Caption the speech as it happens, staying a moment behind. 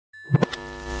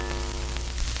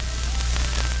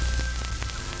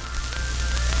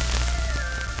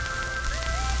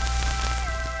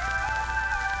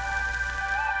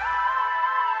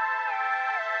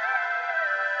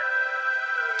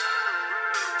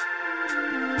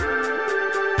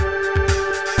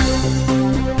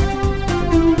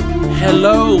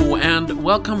Hello and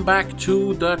welcome back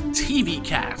to the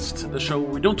TVcast, the show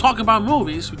where we don't talk about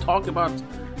movies, we talk about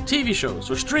TV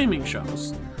shows or streaming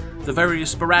shows. The very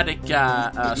sporadic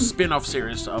spin-off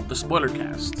series of the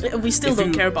Spoilercast. We still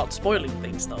don't care about spoiling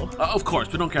things, though. Of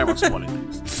course, we don't care about spoiling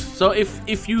things. So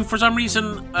if you, for some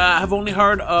reason, have only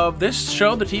heard of this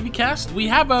show, the TVcast, we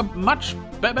have a much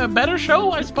better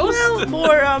show, I suppose? Well,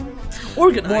 more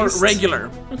organized. More regular.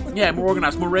 Yeah, more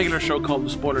organized, more regular show called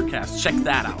the Spoilercast. Check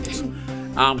that out.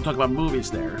 We talk about movies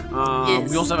there.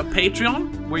 Yes. We also have a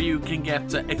Patreon where you can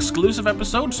get exclusive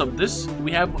episodes of this.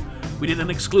 We did an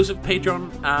exclusive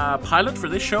Patreon pilot for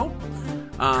this show.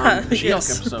 She-Hulk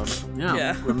episode.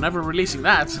 Yeah, we're never releasing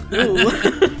that.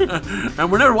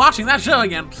 And we're never watching that show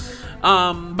again.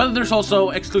 But there's also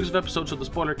exclusive episodes of the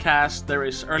Spoilercast. There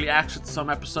is early access to some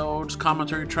episodes,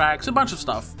 commentary tracks, a bunch of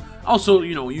stuff. Also,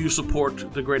 you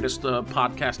support the greatest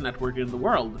podcast network in the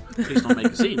world. Please don't make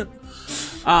a scene.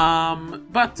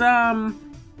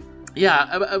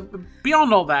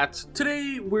 Beyond all that,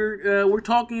 today we're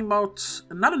talking about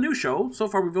not a new show. So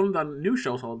far, we've only done new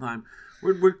shows all the time.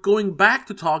 We're going back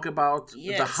to talk about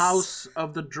the House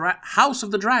of the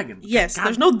Dragon. Yes, God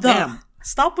there's no the. Damn.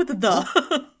 Stop with the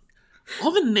the.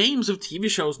 All the names of TV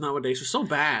shows nowadays are so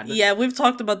bad. Yeah, we've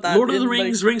talked about that. Lord of the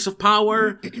Rings, Rings of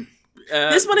Power.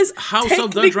 This one is House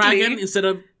of the Dragon instead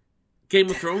of Game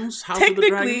of Thrones. House of the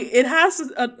Dragon. Technically, it has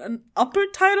an upper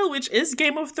title, which is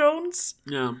Game of Thrones.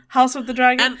 Yeah. House of the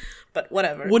Dragon. But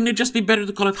whatever. Wouldn't it just be better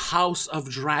to call it House of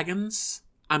Dragons?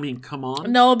 I mean, come on.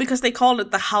 No, because they call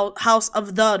it the House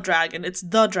of the Dragon. It's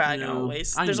the dragon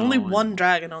always. There's only one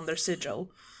dragon on their sigil.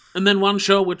 And then one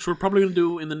show, which we're probably going to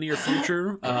do in the near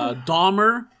future,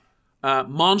 Dahmer,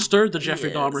 Monster, the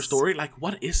Jeffrey Dahmer story. Like,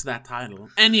 what is that title?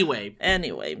 Anyway.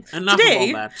 Enough today, of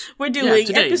all that. We're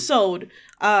doing episode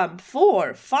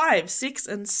 4, 5, 6,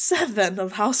 and 7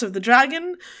 of House of the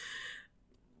Dragon.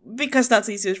 Because that's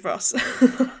easiest for us.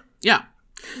 Yeah.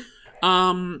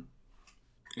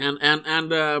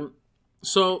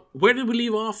 So, where did we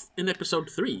leave off in episode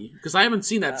 3? Because I haven't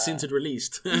seen that since it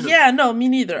released. Yeah, no, me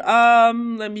neither.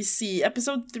 Let me see.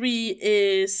 Episode 3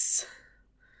 is...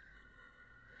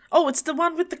 Oh, it's the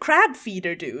one with the crab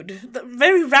feeder dude. The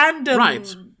very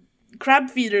random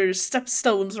crab feeder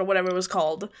stepstones or whatever it was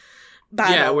called.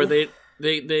 Battle. Yeah, where they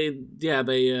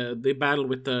battle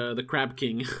with the Crab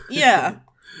King. Yeah.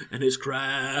 And his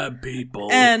crab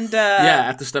people. And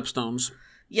at the stepstones.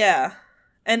 Yeah.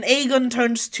 And Aegon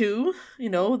turns to,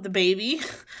 the baby.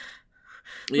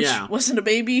 Which wasn't a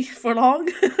baby for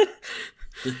long.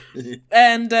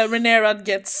 And Rhaenyra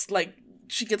gets,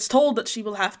 she gets told that she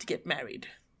will have to get married,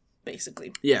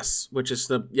 basically. Yes, which is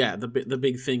the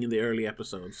big thing in the early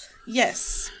episodes.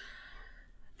 Yes.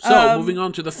 So, moving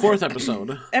on to the 4th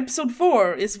episode. Episode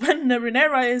 4 is when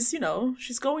Rhaenyra is,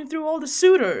 she's going through all the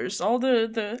suitors, all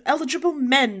the eligible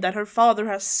men that her father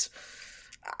has...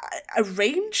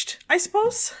 arranged, I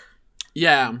suppose.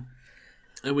 Yeah,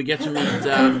 and we get to meet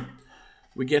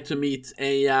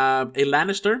a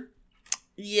Lannister.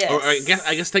 Yes, or I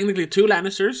guess technically 2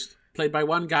 Lannisters, played by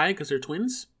one guy because they're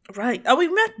twins. Right. Oh, we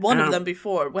met one of them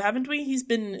before, haven't we? He's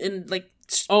been in in the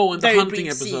hunting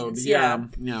episode. Scenes. Yeah,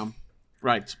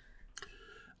 right.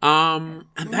 And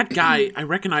that guy, I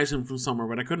recognize him from somewhere,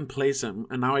 but I couldn't place him,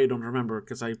 and now I don't remember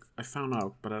because I found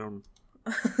out, but I don't.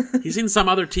 He's in some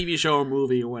other TV show or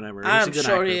movie or whatever. I'm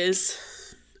sure he is.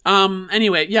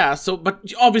 Anyway, yeah. So, but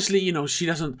obviously, she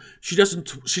doesn't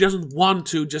want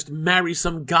to just marry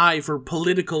some guy for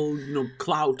political,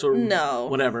 clout or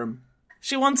whatever.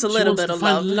 She wants a little bit of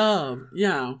love.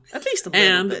 Yeah, at least a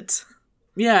little bit.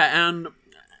 Yeah, and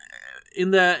in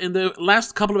the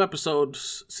last couple of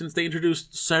episodes, since they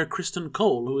introduced Sir Criston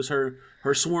Cole, who is her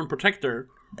sworn protector.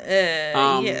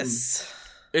 Yes.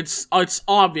 It's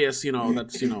obvious, that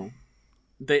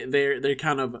they're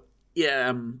kind of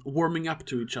warming up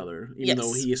to each other, even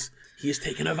though he is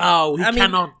taken a vow. He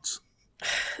cannot.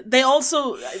 They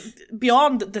also,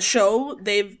 beyond the show,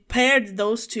 they've paired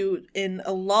those two in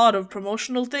a lot of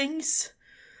promotional things.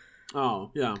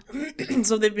 Oh yeah.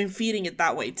 So they've been feeding it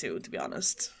that way too, to be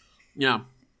honest. Yeah.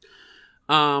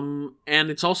 And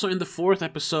it's also in the 4th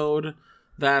episode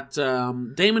that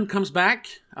Daemon comes back.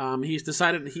 He's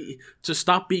decided to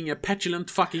stop being a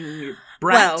petulant fucking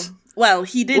brat. Well,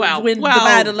 he did win the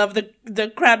battle of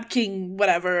the Crab King,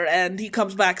 whatever, and he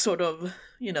comes back sort of,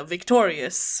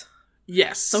 victorious.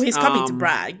 Yes. So he's coming to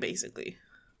brag, basically.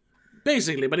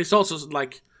 Basically, but it's also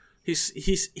he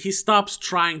stops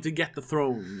trying to get the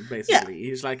throne. Basically,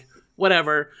 he's like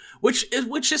whatever. Which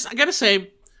is I gotta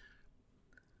say.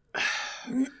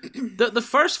 The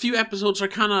first few episodes are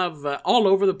kind of all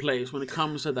over the place when it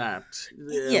comes to that.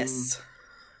 Yes.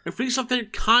 it feels like they're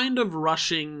kind of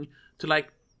rushing to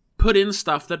like put in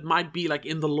stuff that might be like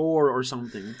in the lore or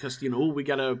something, because we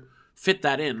gotta fit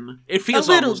that in. It feels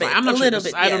a little almost bit, like, I'm not a sure, little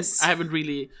bit.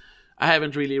 I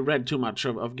haven't really read too much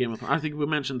of Game of Thrones. I think we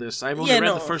mentioned this. I've only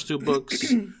read the first 2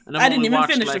 books, and I didn't even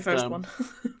watched, finish like, the first one.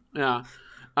 Yeah,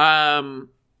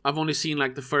 I've only seen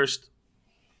like the first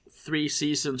 3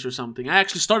 seasons or something. I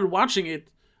actually started watching it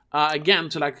again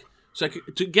to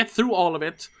get through all of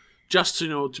it, just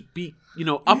to be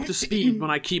up to speed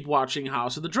when I keep watching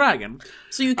House of the Dragon.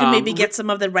 So you can maybe get some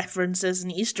of the references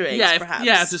and Easter eggs,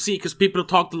 perhaps. To see, because people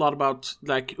talked a lot about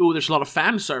like, there's a lot of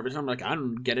fan service. I'm like, I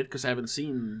don't get it because I haven't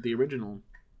seen the original.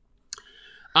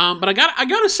 But I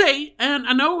gotta say, and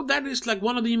I know that is like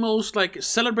one of the most like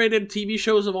celebrated TV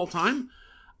shows of all time.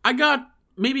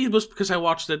 Maybe it was because I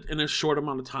watched it in a short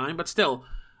amount of time, but still,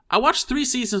 I watched 3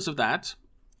 seasons of that.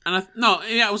 And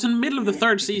I was in the middle of the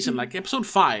 3rd season, like episode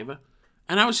 5,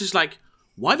 and I was just like,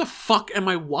 why the fuck am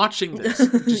I watching this?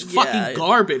 It's just fucking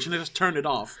garbage, and I just turned it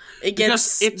off.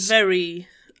 It's very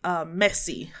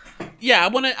messy. Yeah, I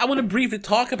want to briefly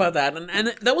talk about that,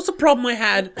 and that was a problem I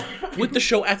had with the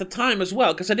show at the time as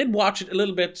well, because I did watch it a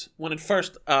little bit when it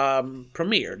first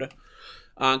premiered,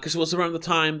 because it was around the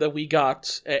time that we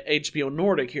got HBO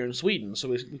Nordic here in Sweden, so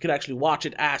we could actually watch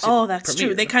it as it that's premiered.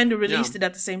 true. They kind of released it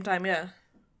at the same time, yeah.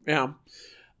 Yeah.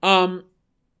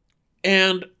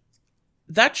 And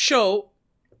that show,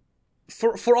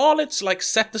 for all its like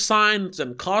set designs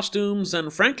and costumes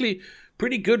and frankly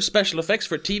pretty good special effects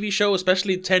for a TV show,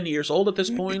 especially 10 years old at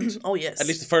this point. Oh yes. At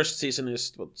least the first season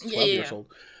is 12 years old.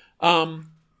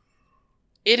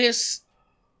 It is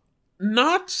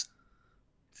not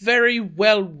very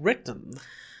well written.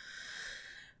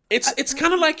 It's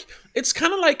kind of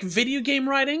like video game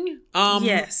writing.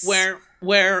 Yes. Where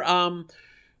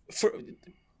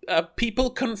people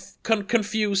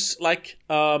confuse like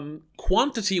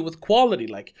quantity with quality.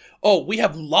 Like, we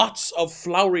have lots of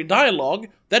flowery dialogue,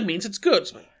 that means it's good.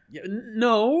 So,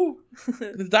 no,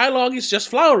 the dialogue is just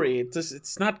flowery.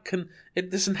 It's not. It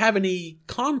doesn't have any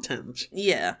content.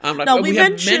 Yeah. Like,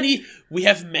 we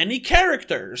have many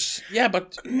characters. Yeah,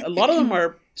 but a lot of them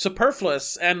are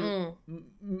superfluous, and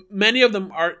many of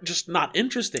them are just not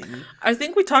interesting. I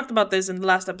think we talked about this in the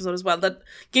last episode as well, that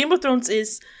Game of Thrones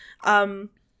is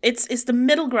it's the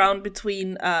middle ground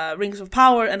between Rings of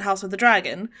Power and House of the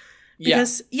Dragon,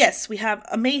 because yes, we have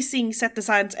amazing set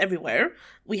designs everywhere,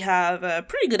 we have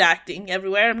pretty good acting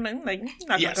everywhere. I'm not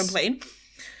gonna complain.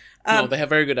 No, they have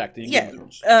very good acting. Yeah,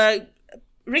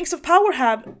 Rings of Power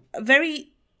have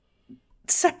very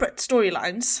separate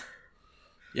storylines.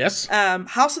 Yes.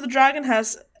 House of the Dragon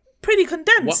has pretty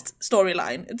condensed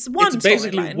storyline. It's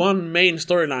basically one main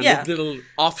storyline with little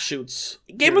offshoots.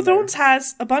 Game of Thrones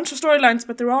has a bunch of storylines,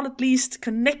 but they're all at least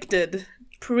connected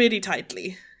pretty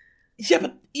tightly. Yeah,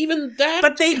 but even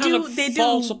that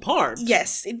falls apart.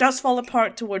 Yes, it does fall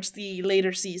apart towards the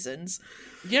later seasons.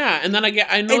 Yeah, and then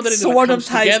I know that it sort of comes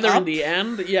together in the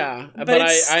end. Yeah, but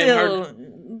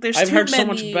I've heard so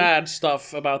much bad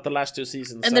stuff about the last 2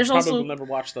 seasons, and I probably will never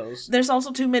watch those. There's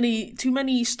also too many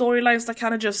storylines that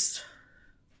kind of just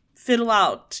fiddle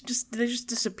out. They just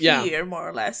disappear, more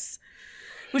or less.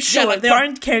 Which there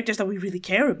aren't characters that we really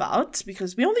care about,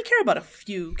 because we only care about a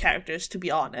few characters, to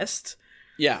be honest.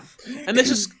 Yeah, and this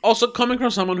is also coming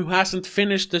from someone who hasn't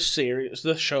finished this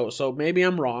show, so maybe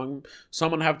I'm wrong.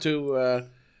 Someone have to...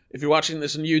 if you're watching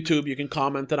this on YouTube, you can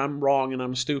comment that I'm wrong and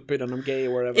I'm stupid and I'm gay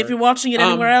or whatever. If you're watching it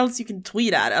anywhere else, you can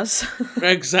tweet at us.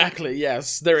 Exactly,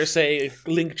 yes. There is a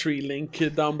Linktree link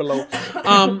down below.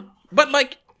 But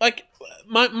like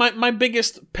my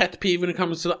biggest pet peeve when it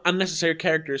comes to unnecessary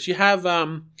characters, you have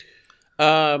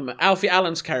Alfie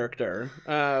Allen's character,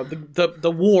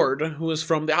 the ward who is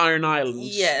from the Iron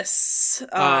Islands. Yes,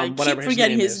 I keep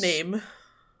forgetting his name.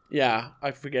 Yeah,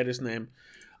 I forget his name.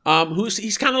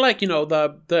 He's kind of like, he's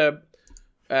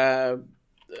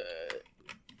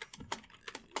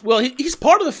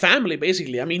part of the family,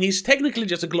 basically. I mean, he's technically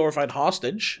just a glorified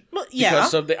hostage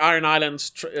because of the Iron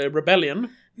Islands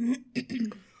rebellion.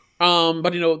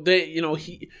 But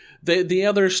the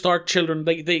other Stark children,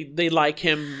 they like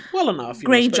him well enough.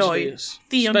 Greyjoy,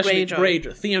 Theon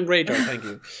Greyjoy. Theon Greyjoy, thank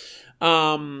you.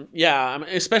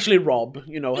 Especially Robb,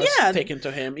 has taken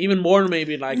to him even more,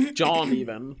 maybe like Jon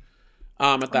even.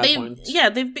 At that point. Yeah,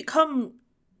 they've become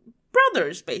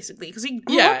brothers, basically, because he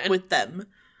grew up with them.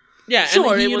 Yeah,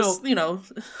 sure, and it was.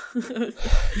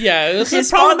 Yeah, it was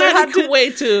his a problematic way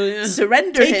to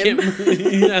surrender him.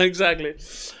 Yeah, exactly.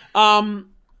 And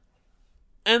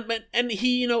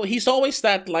he, he's always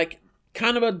that, like,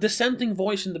 kind of a dissenting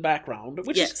voice in the background,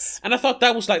 which is, and I thought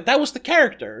that was the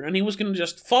character, and he was going to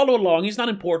just follow along. He's not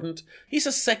important. He's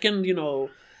a second,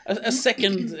 a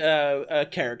second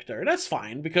character. That's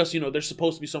fine, because, there's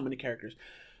supposed to be so many characters.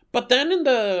 But then in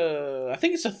I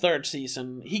think it's the third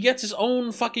season, he gets his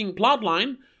own fucking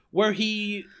plotline where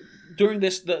he, during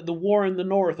the war in the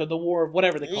North, or the war of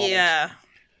whatever they call it. Yeah.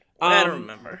 I don't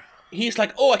remember. He's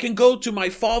like, I can go to my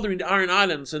father in the Iron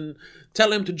Islands and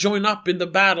tell him to join up in the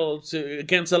battle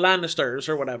against the Lannisters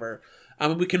or whatever.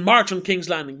 We can march on King's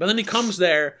Landing. But then he comes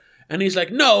there and he's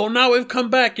like, no, now we've come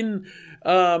back and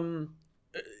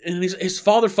his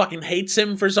father fucking hates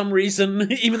him for some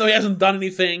reason, even though he hasn't done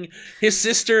anything. His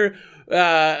sister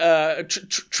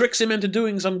tricks him into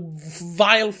doing some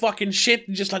vile fucking shit.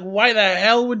 Just like, why the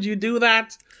hell would you do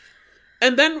that?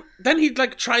 And then he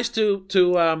like tries to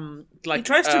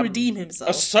redeem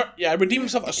himself. Redeem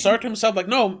himself, assert himself. Like,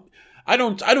 no, I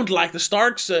don't like the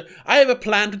Starks. I have a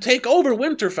plan to take over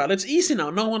Winterfell. It's easy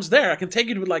now. No one's there. I can take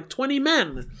it with like 20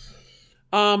 men.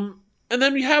 And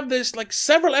then we have this like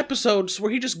several episodes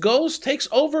where he just goes, takes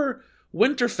over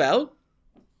Winterfell,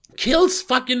 kills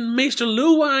fucking Maester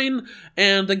Luwine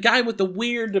and the guy with the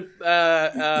weird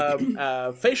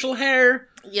facial hair.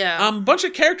 Yeah. Bunch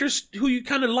of characters who you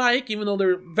kind of like, even though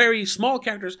they're very small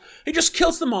characters. He just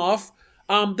kills them off.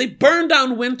 They burn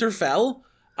down Winterfell.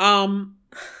 And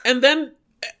then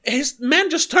his men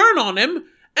just turn on him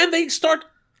and they start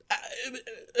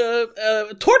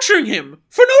torturing him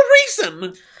for no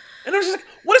reason. And I was just like,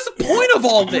 what is the point of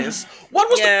all this? What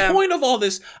was the point of all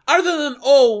this? Other than,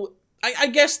 I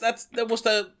guess that was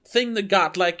the thing that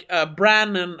got, like,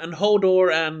 Bran and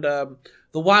Hodor and the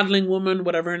Wildling woman,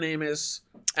 whatever her name is,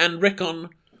 and Rickon,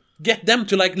 get them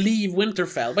to, like, leave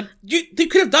Winterfell. But they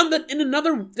could have done that in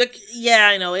another, like... Yeah,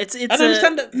 I know. It's. I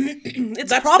understand that.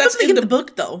 It's probably in the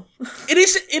book, though. It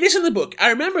is in the book. I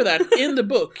remember that in the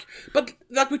book. But,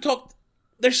 like we talked,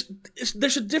 there's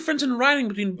a difference in writing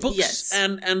between books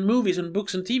and movies and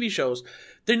books and TV shows.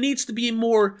 There needs to be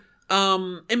more...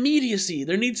 immediacy.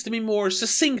 There needs to be more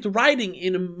succinct writing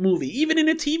in a movie. Even in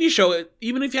a TV show,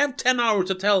 even if you have 10 hours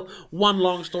to tell one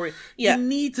long story, you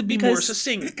need to be more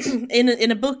succinct.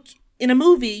 In a book, in a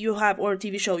movie, you have, or a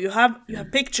TV show, you have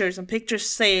pictures, and pictures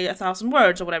say 1,000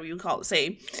 words, or whatever you call it,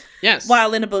 say. Yes.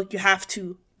 While in a book, you have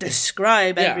to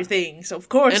describe everything. So, of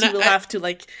course, you will have to,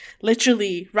 like,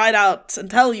 literally write out and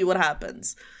tell you what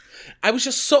happens. I was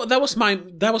just that was my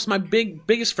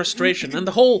biggest frustration. And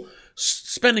the whole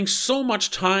spending so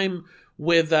much time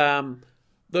with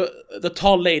the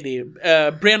tall lady,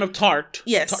 Brienne of Tarth.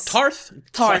 Yes. Tarth.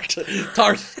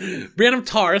 Brienne of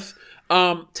Tarth,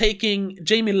 taking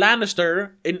Jaime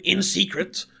Lannister in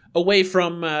secret away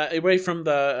from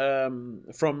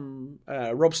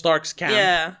Robb Stark's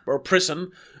camp or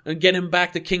prison, and get him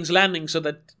back to King's Landing so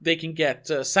that they can get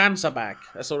Sansa back,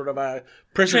 as sort of a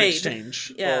prisoner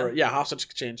exchange or hostage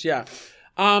exchange. Yeah,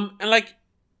 and like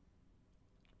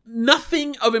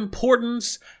nothing of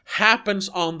importance happens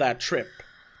on that trip.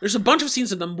 There's a bunch of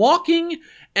scenes of them walking,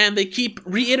 and they keep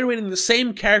reiterating the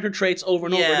same character traits over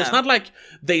and over. It's not like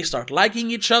they start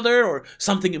liking each other or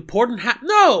something important happens.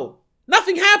 No,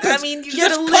 nothing happens. I mean, you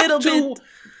get a little bit.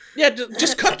 Yeah,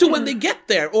 just cut to when they get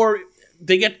there, or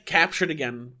they get captured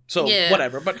again. So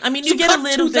whatever. But I mean, you get a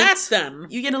little bit. Then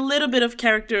you get a little bit of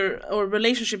character or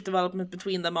relationship development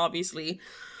between them, obviously.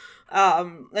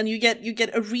 And you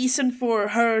get a reason for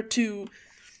her to,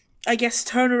 I guess,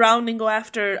 turn around and go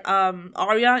after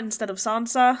Arya instead of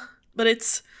Sansa. But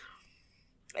it's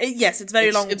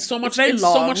very long. It's so much. It's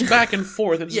so much back and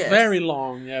forth. It's very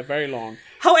long. Yeah, very long.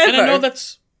 However, and I know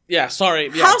that's. Yeah,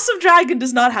 sorry. Yeah. House of Dragon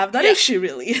does not have that issue,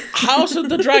 really. House of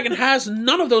the Dragon has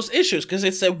none of those issues because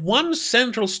it's a one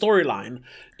central storyline.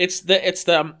 It's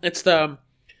Rhaenyra.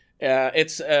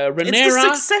 It's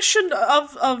the succession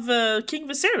of King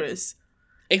Viserys.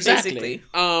 Exactly.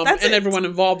 And everyone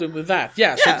involved with that.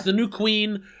 Yeah, so it's the new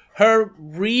queen, her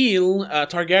real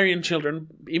Targaryen children,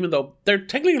 even though they're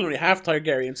technically only half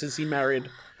Targaryen since he married.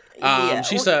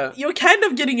 You're kind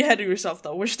of getting ahead of yourself,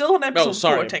 though. We're still on episode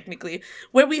 4, technically,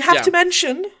 where we do have to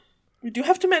mention,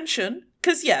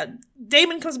 because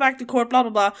Daemon comes back to court, blah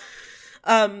blah blah,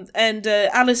 and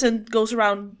Alicent goes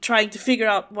around trying to figure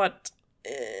out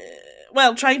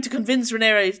trying to convince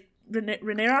Rhaenyra.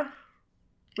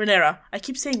 I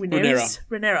keep saying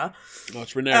Rhaenyra. No,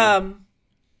 it's Rhaenyra.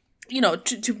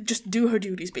 To just do her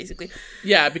duties, basically.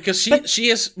 Yeah, because she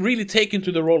is really taken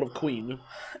to the role of queen.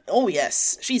 Oh,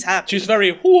 yes. She's happy. She's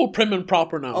very prim and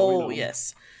proper now. Oh,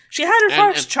 yes. She had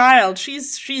her first child.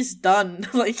 She's done.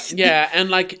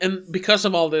 and because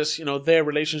of all this, their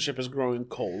relationship is growing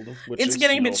cold. It's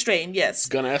getting a bit strained, yes. It's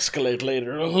gonna escalate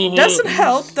later. Doesn't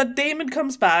help that Daemon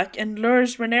comes back and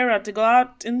lures Rhaenyra to go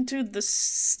out into the,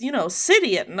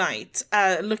 city at night,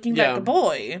 looking like a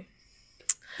boy.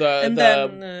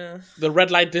 the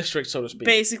red light district, so to speak.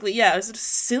 Basically, yeah. Is it a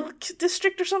Silk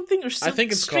District or something? Or Silk I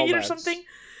think it's Street called or that. something?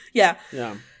 Yeah.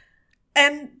 Yeah.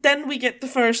 And then we get the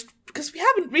first, because we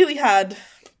haven't really had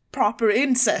proper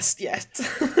incest yet.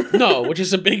 No, which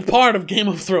is a big part of Game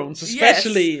of Thrones,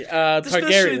 especially Targaryens.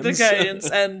 Especially Targaryens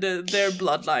and their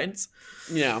bloodlines.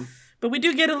 Yeah. But we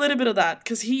do get a little bit of that,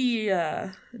 because he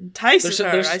entices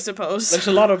her, I suppose. There's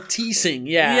a lot of teasing,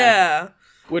 yeah. Yeah.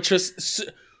 Which was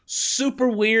super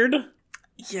weird.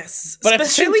 Yes. But at the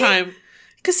same time...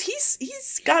 Because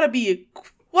he's got to be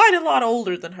quite a lot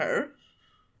older than her.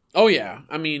 Oh yeah,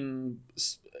 I mean,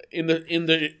 in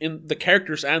the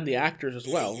characters and the actors as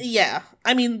well. Yeah,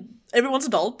 I mean, everyone's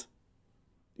adult.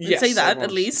 Let's say that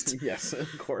at least. Yes, of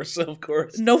course.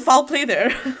 No foul play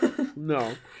there.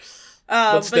 No,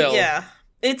 but yeah,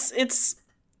 it's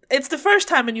the first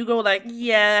time, and you go like,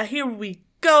 yeah, here we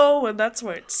go, and that's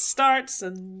where it starts,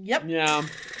 and yep, yeah.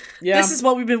 This is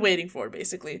what we've been waiting for,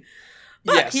 basically.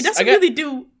 But he doesn't really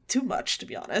do too much, to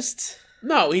be honest.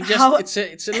 No, he just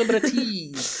it's a little bit of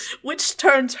tease. Which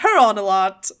turns her on a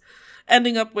lot,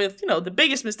 ending up with, the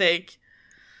biggest mistake.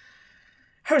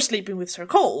 Her sleeping with Sir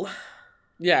Cole.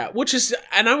 Yeah,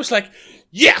 and I was like,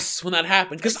 yes, when that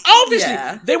happened. Because obviously,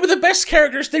 they were the best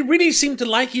characters. They really seemed to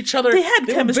like each other. They had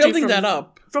chemistry building that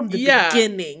up. From the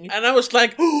beginning. And I was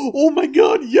like, oh my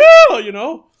god, yeah,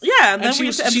 Yeah, and then we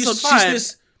get to episode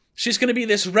 5. She's gonna be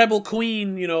this rebel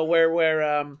queen,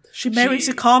 where she marries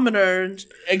a commoner.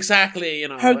 Exactly,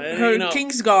 her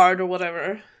Kingsguard or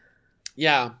whatever.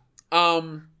 Yeah.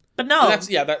 But no.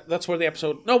 That's where the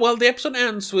episode. No, well, the episode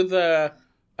ends with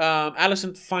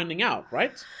Alicent finding out,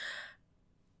 right?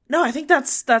 No, I think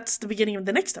that's the beginning of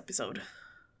the next episode.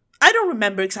 I don't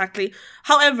remember exactly.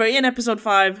 However, in episode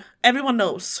 5, everyone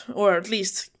knows, or at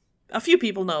least a few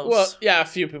people knows. Well, yeah, a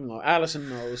few people know. Alicent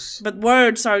knows. But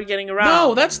word started getting around.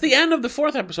 No, that's the end of the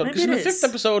 4th episode. Because in the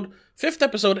 5th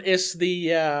episode is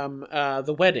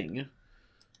the wedding.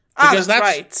 Because that's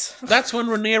right. That's when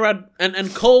Rhaenyra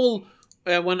and Cole,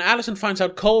 when Alicent finds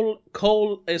out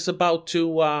Cole is about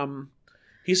to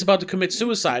he's about to commit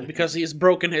suicide because he has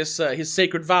broken his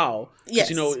sacred vow.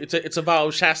 Yes. It's a vow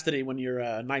of chastity when you're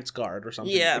a Knight's Guard or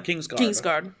something. Yeah.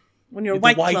 Kingsguard. When you're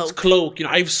white cloak.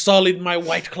 I've sullied my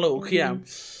white cloak. Mm-hmm. Yeah.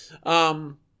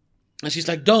 And she's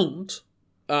like, don't.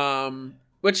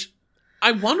 Which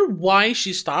I wonder why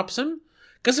she stops him.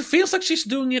 Because it feels like she's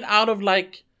doing it out of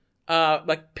like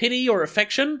pity or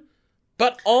affection.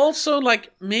 But also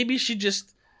like maybe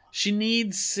she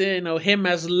needs him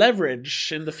as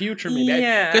leverage in the future, maybe.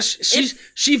 Yeah. Because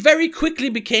she very quickly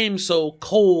became so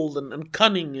cold and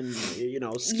cunning and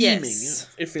scheming. Yes.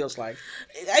 It feels like.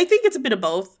 I think it's a bit of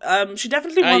both. She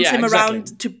definitely wants him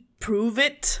around to prove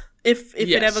it if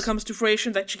it ever comes to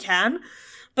fruition that she can,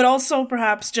 but also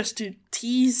perhaps just to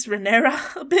tease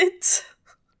Rhaenyra a bit,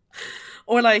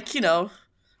 or like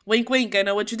wink wink, I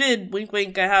know what you did. Wink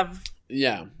wink, I have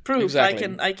proof.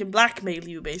 Exactly. I can blackmail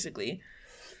you basically.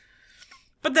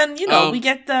 But then, we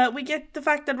get the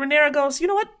fact that Rhaenyra goes, you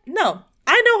know what? No.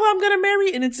 I know who I'm going to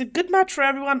marry, and it's a good match for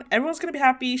everyone. Everyone's going to be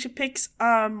happy. She picks,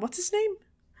 what's his name?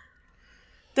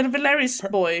 The Valerius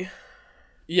boy.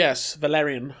 Yes,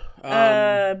 Valerian.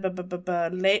 Laenor?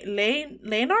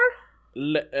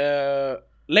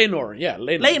 Laenor, yeah.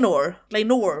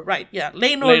 Laenor, right, yeah.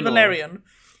 Laenor Valerian.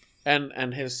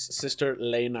 And his sister,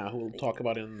 Laena, who we'll talk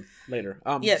about later.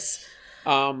 Yes.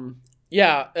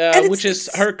 Yeah, which is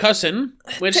her cousin,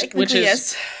 which is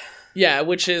yes. Yeah,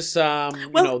 which is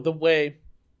the way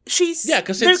she's they're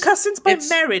cousins by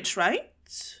marriage, right?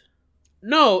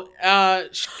 No,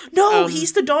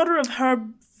 he's the daughter of her.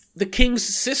 The king's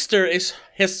sister is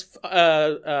his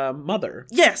mother.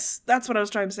 Yes, that's what I was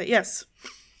trying to say. Yes,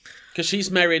 because she's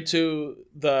married to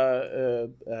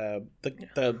the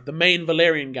main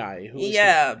Valerian guy who is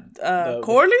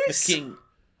Corlys? The king.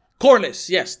 Corlys,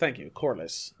 yes, thank you.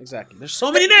 Corlys, exactly. There's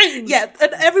so many names! Yeah,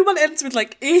 and everyone ends with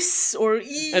like is or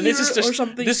e and this is just, or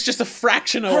something. This is just a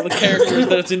fraction of all the characters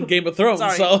that's in Game of Thrones.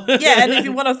 Sorry. So. Yeah, and if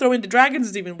you want to throw in the dragons,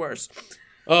 it's even worse.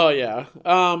 Oh, yeah.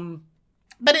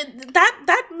 But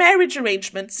that marriage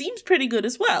arrangement seems pretty good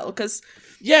as well, because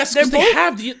yes, because they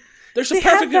have there's a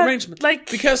perfect arrangement.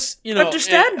 Because,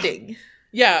 understanding.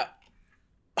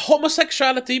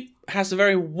 Homosexuality has a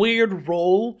very weird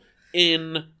role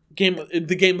in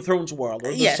the Game of Thrones world,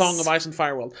 or the Song of Ice and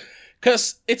Fire world,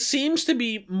 because it seems to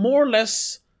be more or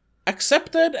less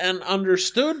accepted and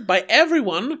understood by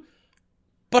everyone,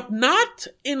 but not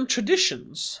in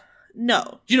traditions.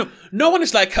 No. No one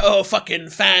is like, oh, fucking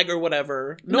fag or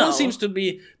whatever. No one seems to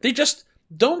be. They just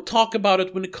don't talk about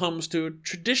it when it comes to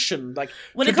tradition, like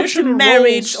when it comes to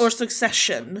marriage or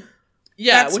succession.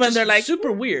 Yeah, that's which when is they're like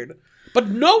super weird. But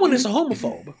no one is a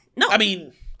homophobe. No. I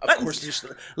mean, of course, there's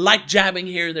light jabbing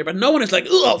here and there, but no one is like,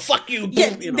 oh, fuck you.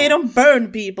 Yeah, you know. They don't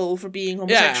burn people for being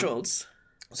homosexuals. Yeah.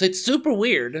 So it's super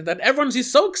weird that everyone's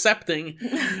just so accepting,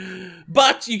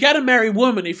 but you gotta marry a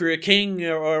woman if you're a king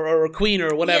or a queen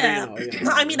or whatever, you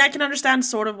know. I mean, I can understand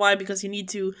sort of why, because you need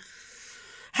to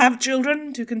have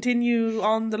children to continue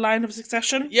on the line of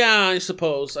succession. Yeah, I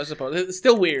suppose. It's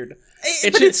still weird.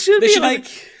 It should be like...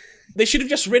 They should have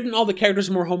just written all the characters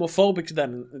more homophobic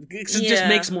then. It just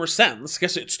makes more sense.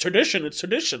 Because it's tradition.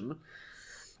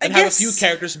 And have a few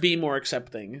characters be more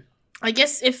accepting. I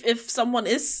guess if someone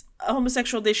is a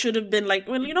homosexual, they should have been like,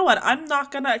 well, you know what? I'm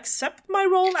not gonna accept my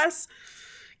role as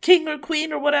king or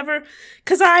queen or whatever,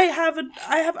 because I have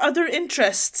other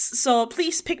interests. So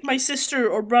please pick my sister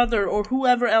or brother or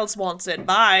whoever else wants it.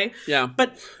 Bye. Yeah.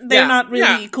 But they're not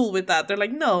really cool with that. They're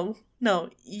like, no,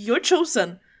 you're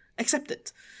chosen. Accept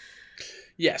it.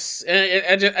 Yes,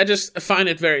 I just find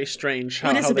it very strange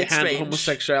how they handle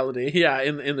homosexuality. Yeah,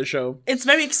 in the show, it's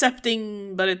very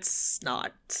accepting, but it's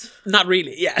not. Not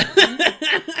really. Yeah.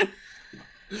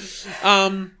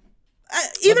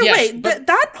 Either way,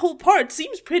 that whole part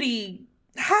seems pretty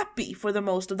happy for the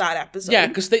most of that episode. Yeah,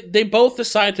 because they both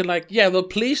decide to they'll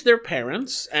please their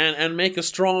parents and make a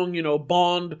strong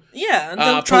bond. Yeah, and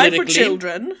they'll try for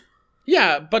children.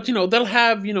 Yeah, but, they'll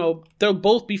have, they'll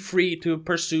both be free to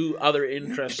pursue other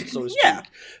interests, so to speak. Yeah.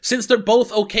 Since they're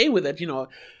both okay with it,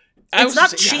 It's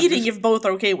not cheating if both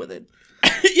are okay with it.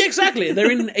 Yeah, exactly. They're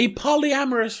in a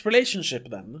polyamorous relationship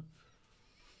then.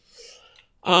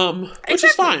 Which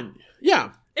is fine.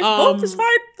 Yeah. If both is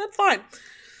fine, that's fine.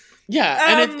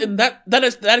 Yeah, and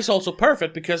that is also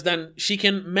perfect, because then she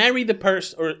can marry the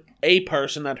person, or a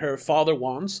person that her father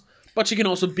wants, but she can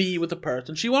also be with the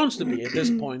person she wants to be at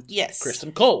this point. Yes.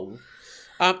 Kristen Cole.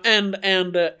 And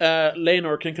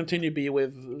Leonor can continue to be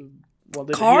with... Well,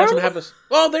 Carl? He doesn't have a...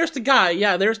 Oh, there's the guy.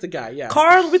 Yeah, there's the guy, yeah.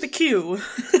 Carl with a Q.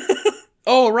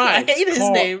 Oh, right. I hate his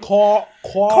name. Carl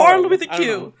with a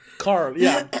Q. Carl,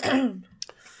 yeah.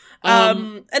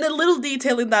 And a little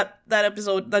detail in that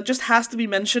episode that just has to be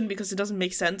mentioned because it doesn't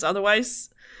make sense otherwise.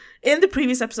 In the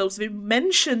previous episodes, we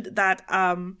mentioned that...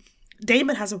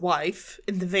 Daemon has a wife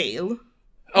in the Vale.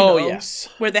 Yes.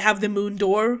 Where they have the moon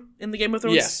door in the Game of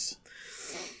Thrones. Yes.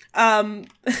 In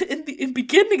the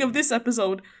beginning of this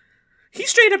episode, he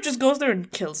straight up just goes there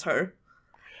and kills her.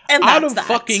 And out of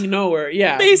fucking nowhere,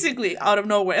 yeah. Basically, out of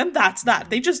nowhere. And that's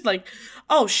that. They just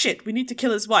oh shit, we need to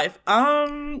kill his wife.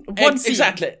 One scene.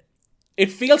 Exactly. It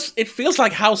feels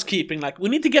like housekeeping. Like, we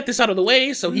need to get this out of the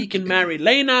way so he can marry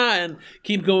Lena and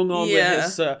keep going on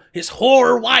with his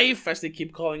whore wife, as they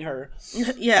keep calling her.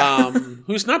 Yeah.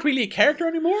 Who's not really a character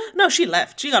anymore. No, she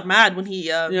left. She got mad when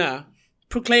he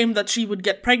proclaimed that she would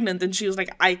get pregnant, and she was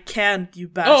like, I can't, you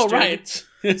bastard. Oh, right.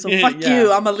 So fuck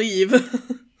you, I'ma leave.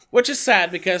 Which is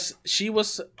sad, because she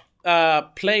was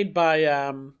played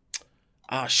by...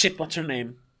 what's her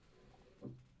name?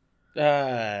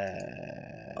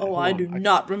 I do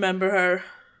not remember her.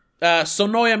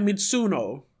 Sonoya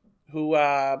Mitsuno, who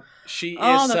she is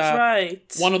that's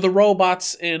right. one of the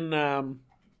robots in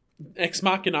Ex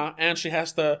Machina, and she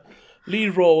has the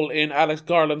lead role in Alex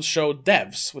Garland's show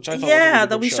Devs, which I thought was a really good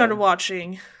that we show. Started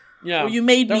watching. Yeah, or you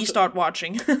made me start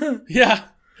watching. Yeah,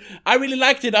 I really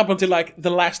liked it up until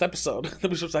the last episode,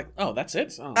 which was like, oh, that's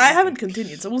it. Oh, I haven't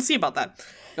continued, so we'll see about that.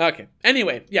 Okay.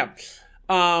 Anyway, yeah.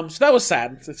 So that was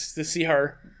sad to see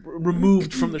her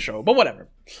removed from the show, but whatever.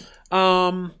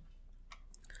 But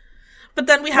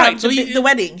then we have the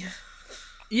wedding.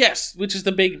 Yes, which is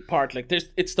the big part.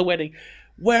 It's the wedding,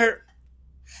 where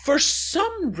for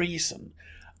some reason,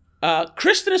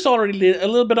 Kristen is already a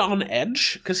little bit on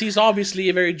edge, because he's obviously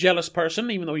a very jealous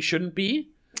person, even though he shouldn't be.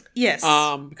 Yes.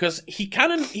 Because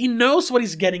he knows what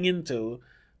he's getting into,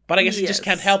 but I guess he just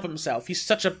can't help himself. He's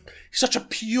such a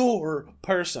pure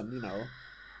person,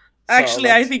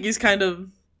 Actually, I think he's kind of...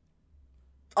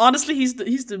 Honestly, he's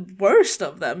the worst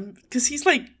of them, because he's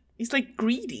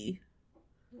greedy.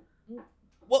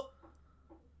 What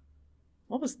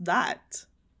was that?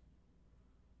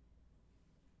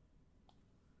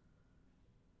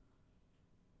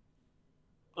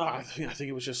 I think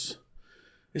it was just...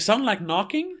 It sounded like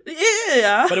knocking.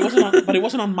 Yeah. But it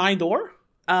wasn't on my door.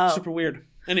 Oh. Super weird.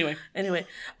 Anyway.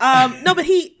 No, but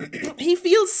he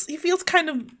feels kind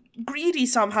of greedy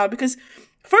somehow, because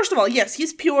first of all, yes,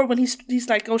 he's pure when he's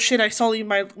like, oh shit, I saw you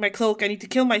in my cloak, I need to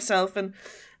kill myself, and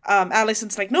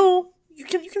Alicent's like, no, you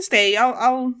can stay,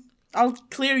 I'll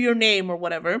clear your name or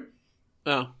whatever.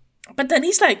 Oh. But then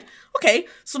he's like, okay,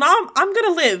 so now I'm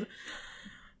gonna live.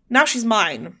 Now she's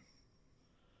mine.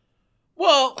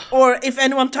 Well, or if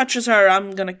anyone touches her,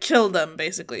 I'm gonna kill them,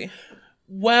 basically.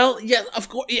 Well, yeah, of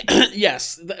course,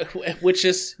 yes, which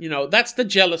is, that's the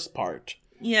jealous part.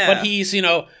 Yeah. But he's,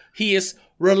 he is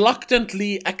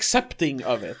reluctantly accepting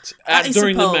of it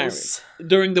during the marriage,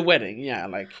 during the wedding, yeah,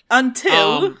 like...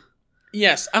 Until...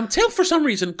 yes, until for some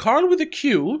reason, Carl with a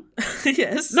Q...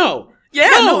 yes. No. Yeah,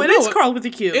 no, it is Carl with a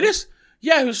Q. It is,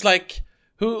 yeah, who's like...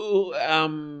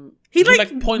 He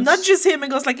points, nudges him and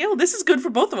goes like, "Oh, this is good for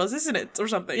both of us, isn't it?" Or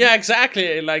something. Yeah,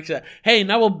 exactly. Like, hey,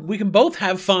 now we can both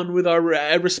have fun with our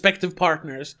respective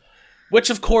partners, which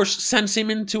of course sends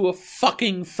him into a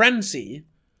fucking frenzy.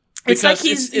 It's like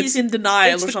he's in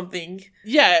denial or something.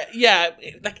 Yeah.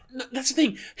 Like that's the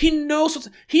thing. He knows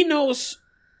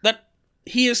that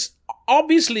he is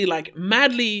obviously like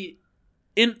madly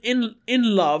in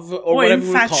love or whatever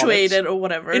infatuated or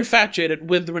whatever. Infatuated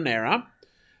with Rhaenyra.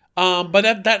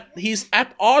 But that he's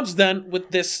at odds then with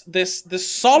this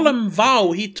solemn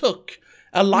vow he took,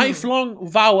 a lifelong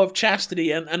vow of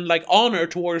chastity and like honor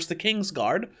towards the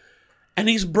Kingsguard, and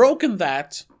he's broken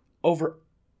that over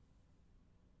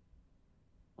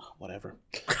whatever.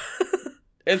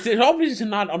 It's obviously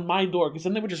not on my door, because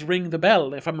then they would just ring the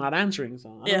bell if I'm not answering.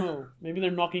 So I don't know. Maybe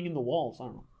they're knocking in the walls. I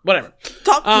don't know. Whatever.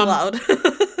 Talk too loud.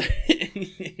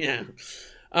 Yeah.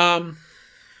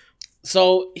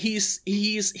 So he's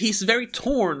very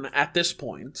torn at this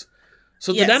point.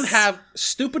 So to then have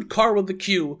stupid Carl with the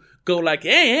Q go like,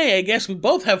 hey, I guess we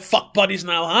both have fuck buddies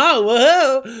now, huh?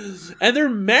 Whoa! And they're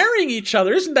marrying each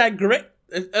other. Isn't that great?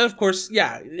 Of course,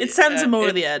 yeah. It sends him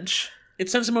over the edge.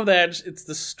 It sends him over the edge. It's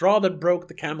the straw that broke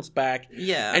the camel's back.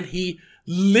 Yeah. And he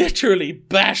literally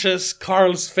bashes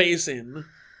Carl's face in.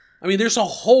 I mean, there's a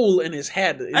hole in his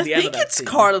head in the end of that scene. I think it's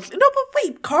Carl. No, but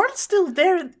wait, Carl's still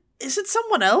there. Is it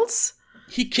someone else?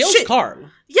 He kills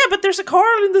Carl. Yeah, but there's a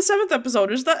Carl in the 7th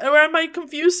episode. Is that, or am I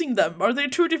confusing them? Are they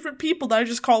two different people that I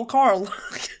just call Carl?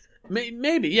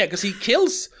 Maybe, yeah, because he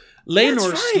kills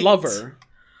Laenor's lover.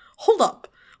 Hold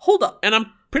up. And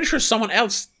I'm pretty sure someone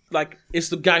else, like, is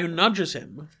the guy who nudges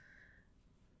him.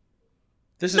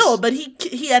 But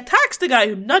he attacks the guy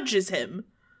who nudges him.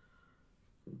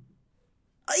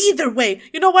 Either way,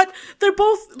 you know what? They're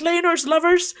both Laenor's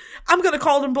lovers. I'm gonna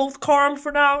call them both Carl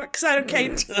for now, because I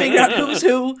can't figure out who's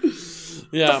who.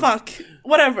 Yeah. The fuck?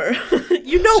 Whatever.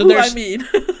 You know who I mean.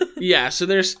 Yeah, so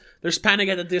there's Panic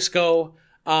at the Disco.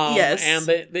 Yes. And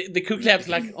the Ku Klux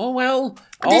like, oh well.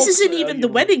 This isn't even the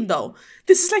wedding, though.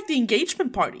 This is like the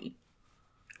engagement party.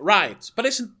 Right. But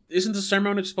isn't the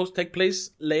ceremony supposed to take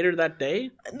place later that day?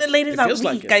 Later that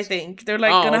week, I think. They're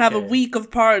like gonna have a week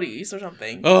of parties or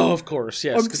something. Oh, of course,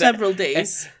 yes. Or several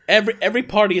days. Every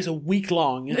party is a week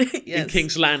long in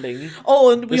King's Landing. Oh,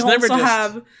 and we also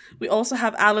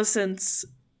have Alicent's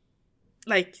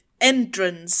like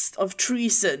entrance of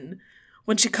treason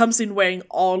when she comes in wearing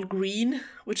all green,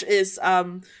 which is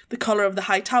the color of the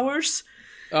Hightowers.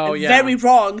 Oh, yeah. Very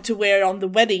wrong to wear on the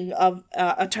wedding of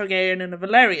a Targaryen and a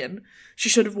Valerian. She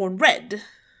should have worn red,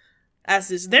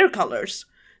 as is their colors,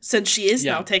 since she is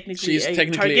now technically a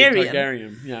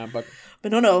Targaryen. Yeah, but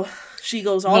no, she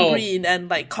goes all green and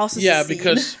like causes a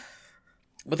scene.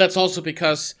 But that's also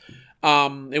because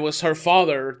it was her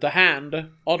father, the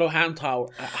Hand, Otto Hightower,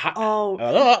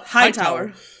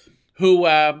 who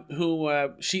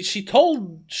he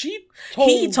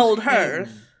told her.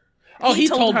 Oh, he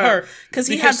told her because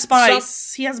he had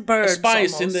spice. He has birds.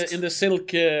 Spice almost. in the silk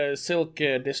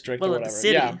district or whatever. The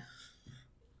city.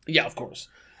 Yeah, of course.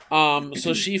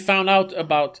 So she found out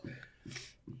about.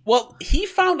 Well, he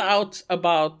found out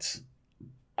about.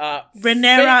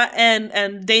 Rhaenyra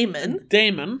and Daemon.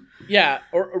 Daemon, yeah,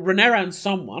 or Rhaenyra and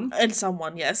someone. And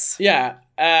someone, yes. Yeah,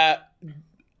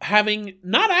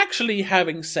 not actually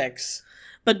having sex.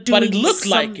 But it looked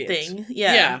something. Like it.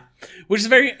 Yeah. Which is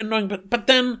very annoying. But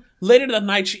then later that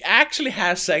night, she actually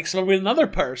has sex with another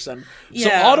person. So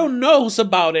Otto knows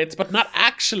about it, but not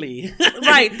actually.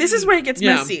 Right. This is where it gets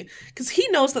messy. Because he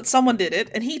knows that someone did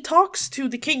it, and he talks to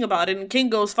the king about it, and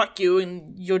king goes, fuck you,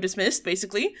 and you're dismissed,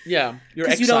 basically. Yeah, you're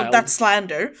exiled. Because that's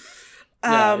slander.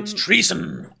 It's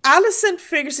treason. Alicent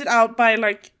figures it out by,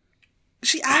 like,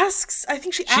 she asks Cole.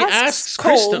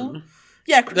 Kristen.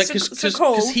 Yeah, because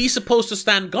he's supposed to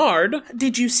stand guard.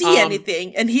 Did you see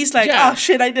anything? And he's like, oh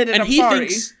shit, I did it, I'm sorry.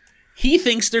 He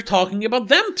thinks they're talking about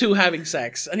them two having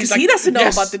sex. And he's like, he doesn't know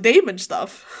about the Daemon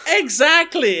stuff.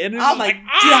 Exactly. And oh my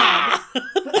god.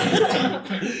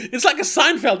 It's like a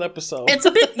Seinfeld episode. It's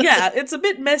a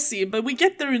bit messy, but we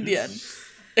get there in the end.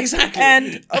 Exactly.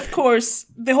 And, of course,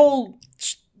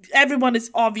 everyone is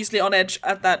obviously on edge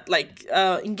at that, like,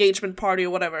 engagement party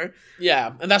or whatever.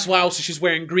 Yeah, and that's why also she's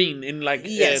wearing green in, like,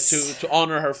 to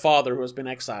honor her father who has been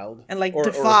exiled. And, like,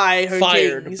 defy her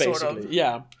fired, king, basically. sort of.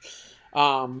 Yeah.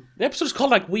 The episode is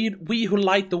called like "We Who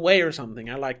Light the Way" or something.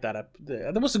 I like that.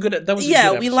 That was a good.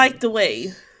 We light the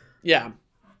way. Yeah,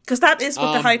 because that is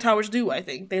what the Hightowers do. I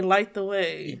think they light the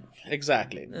way.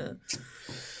 Exactly.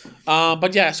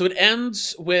 But yeah, so it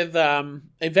ends with a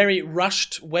very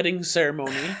rushed wedding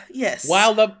ceremony. Yes.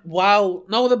 While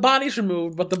the body's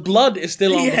removed, but the blood is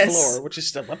still on the floor, which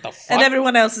is what the fuck. And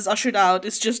everyone else is ushered out.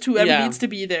 It's just whoever needs to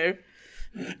be there.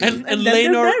 And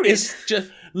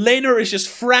Laenor is just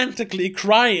frantically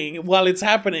crying while it's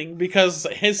happening because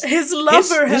his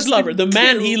lover, the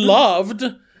man he loved,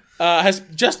 has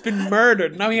just been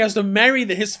murdered. Now he has to marry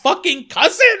his fucking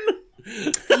cousin.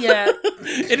 Yeah.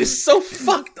 It is so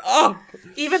fucked up.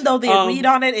 Even though they read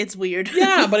on it, it's weird.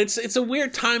 Yeah, but it's a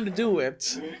weird time to do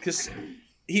it because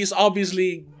he's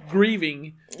obviously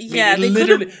grieving. Yeah,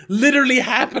 it literally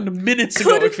happened minutes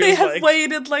ago. Couldn't they have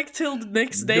waited till the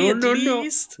next day at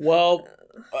least? No. Well,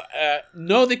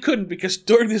 no, they couldn't because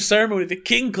during the ceremony the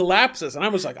king collapses, and I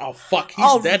was like, "Oh fuck,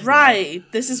 he's dead." Right, now.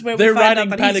 This is where they're we find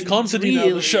writing out that Paddy Considine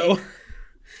on the show.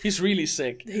 He's really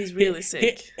sick. He's really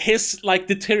sick. His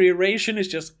deterioration is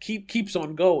just keeps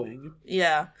on going.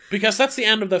 Yeah, because that's the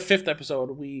end of the 5th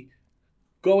episode. We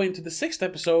go into the 6th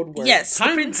episode where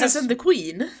the princess and the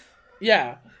queen.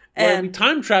 Yeah, where we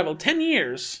time travel 10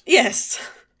 years. Yes.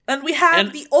 And we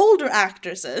have the older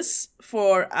actresses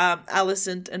for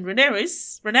Alicent and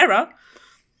Rhaenyra.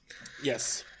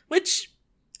 Yes. Which,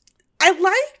 I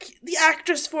like the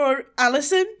actress for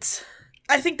Alicent.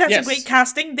 I think that's a great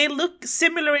casting. They look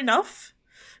similar enough.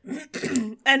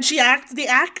 And they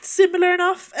act similar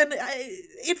enough. And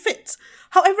it fits.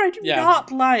 However, I do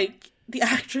not like the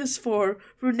actress for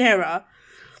Rhaenyra.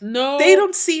 No. They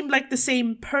don't seem like the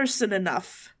same person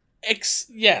enough.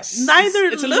 Yes. Neither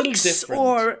it's looks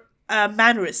or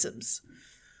mannerisms.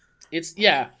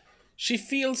 She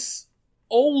feels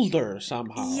older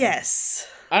somehow. Yes.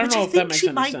 I don't know if that makes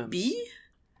any sense. She might be.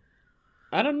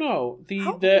 I don't know.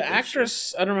 The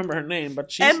actress, I don't remember her name,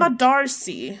 but she's Emma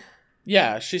Darcy.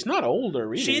 Yeah, she's not older,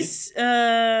 really. She's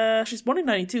born in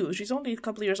 92. She's only a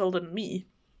couple of years older than me.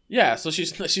 Yeah, so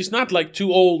she's not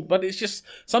too old, but it's just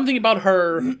something about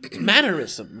her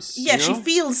mannerisms. Yeah, she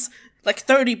feels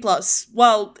 30 plus.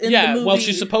 Well, in the movie,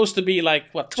 she's supposed to be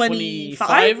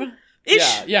 25?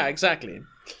 Ish? Yeah, exactly.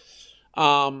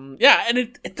 And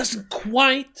it doesn't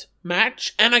quite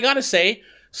match. And I gotta say,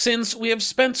 since we have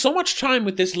spent so much time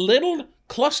with this little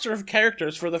cluster of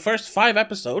characters for the first 5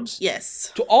 episodes,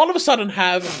 to all of a sudden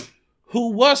have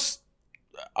who was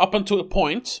up until a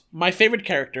point my favorite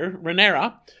character,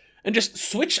 Rhaenyra, and just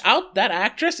switch out that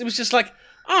actress, it was just what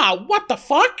the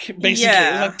fuck? Basically,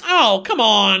 it was oh, come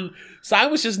on. So I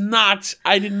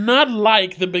did not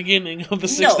like the beginning of the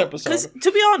 6th episode. Because,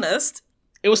 to be honest,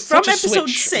 it was from such a episode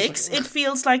switch. 6, it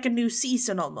feels like a new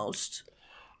season almost.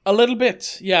 A little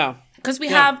bit, yeah. Because we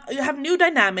have new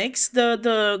dynamics.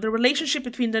 The relationship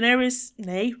between Rhaenyra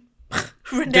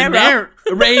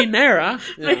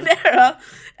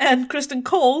and Kristen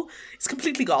Cole is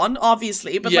completely gone,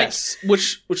 obviously. But yes,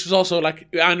 which was also I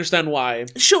understand why.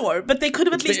 Sure, but they could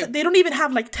have at least. They don't even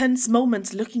have tense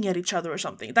moments looking at each other or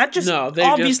something. That just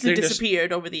obviously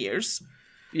disappeared over the years.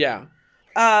 Yeah.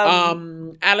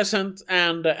 Alicent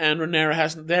and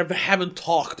Rhaenyra haven't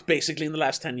talked basically in the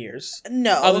last 10 years.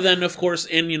 No, other than of course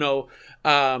in when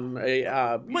they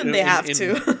have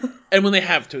to, and when they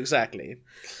have to, exactly.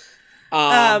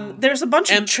 There's a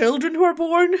bunch of children who are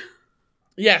born.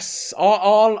 Yes,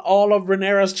 all of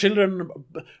Rhaenyra's children,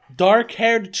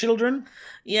 dark-haired children.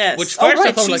 Yes. Which first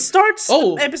I thought she starts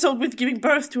the episode with giving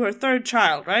birth to her 3rd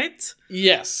child, right?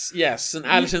 Yes, and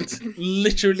Alicent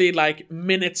literally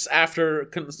minutes after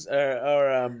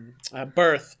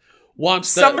birth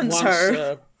wants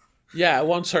her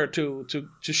to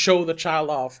show the child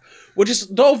off, which is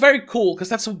though very cool because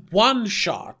that's a one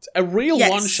shot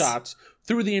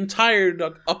through the entire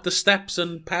up the steps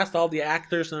and past all the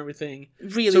actors and everything.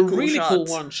 Really cool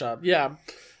one shot. Yeah.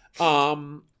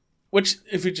 Which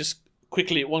if we just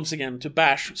quickly once again to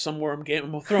bash some more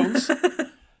Game of Thrones.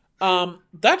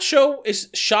 That show is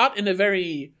shot in a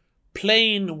very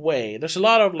plain way. There's a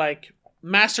lot of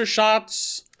master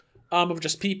shots of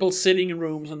just people sitting in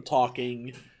rooms and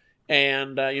talking,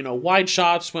 and wide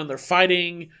shots when they're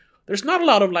fighting. There's not a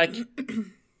lot of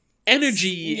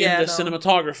energy in the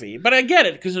cinematography, but I get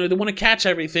it because they want to catch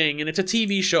everything, and it's a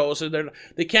TV show, so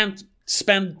they can't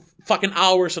spend fucking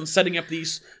hours on setting up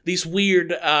these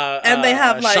weird and they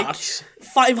have shots.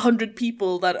 500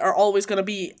 people that are always going to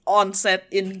be on set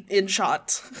in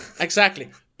shot.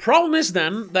 Exactly. Problem is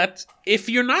then that if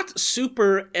you're not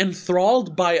super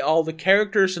enthralled by all the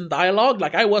characters and dialogue,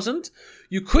 like I wasn't,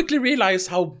 you quickly realize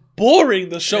how boring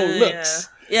the show looks.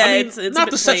 Yeah, I mean, it's not a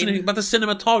bit the sets, plain. but the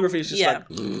cinematography is just like.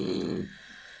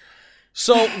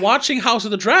 So watching House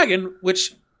of the Dragon,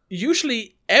 which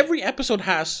usually every episode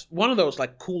has one of those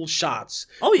like cool shots.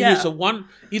 Oh yeah.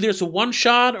 Either it's a one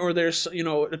shot, or there's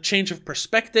a change of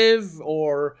perspective,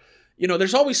 or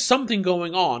there's always something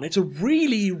going on. It's a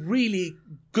really, really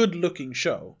good looking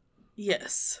show.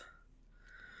 Yes.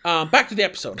 Back to the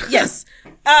episode. Yes.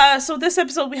 So this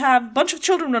episode we have a bunch of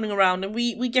children running around, and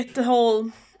we get the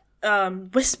whole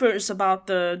whispers about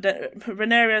the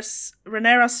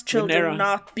Rhaenyra's children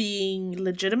not being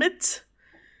legitimate.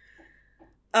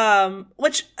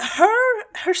 Which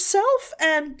herself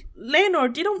and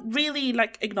Laenor, they don't really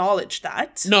like acknowledge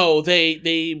that. No,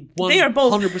 they are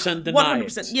both 100% deny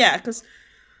 100%, yeah,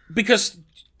 because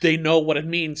they know what it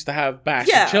means to have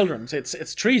bastard children.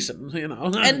 It's treason,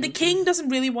 And the king doesn't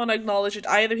really want to acknowledge it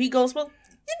either. He goes, well,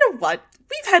 you know what?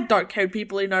 We've had dark-haired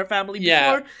people in our family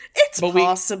before. It's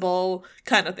possible,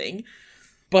 kind of thing.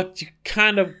 But you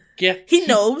kind of get... He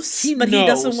knows, but he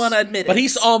doesn't want to admit it. But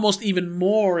he's almost even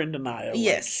more in denial.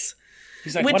 Yes.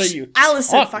 He's like, which what are you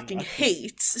Alicent fucking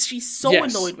hates. She's so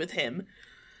annoyed with him.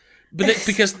 But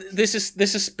because this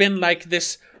has been like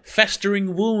this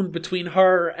festering wound between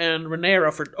her and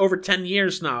Rhaenyra for over 10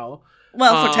 years now.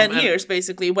 Well, for 10 years,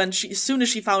 basically, as soon as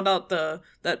she found out that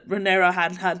Rhaenyra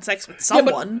had sex with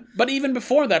someone. Yeah, but even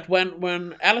before that, when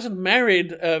Alicent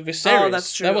married Viserys,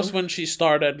 that's true. that was when she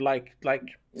started like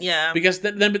yeah. Because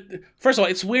then first of all,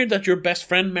 it's weird that your best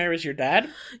friend marries your dad.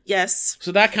 Yes.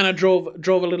 So that kind of drove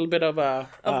a little bit of a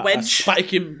wedge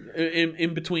spike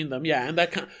in between them. Yeah, and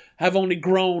that have only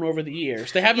grown over the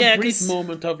years. They have a brief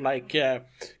moment of like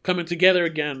coming together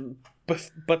again,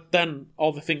 but then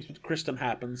all the things with Kristen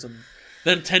happens, and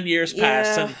then 10 years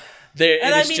pass, and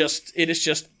it is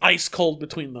just ice cold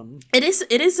between them.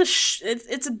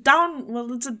 It's a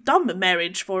dumb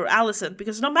marriage for Alicent,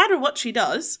 because no matter what she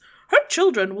does, her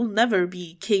children will never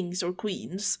be kings or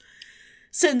queens,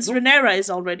 since Rhaenyra is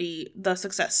already the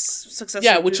successor.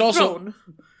 Yeah, which to the throne.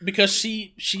 Because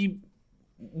she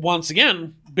once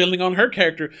again building on her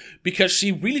character, because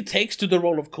she really takes to the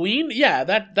role of queen. Yeah,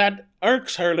 that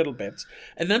irks her a little bit,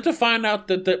 and then to find out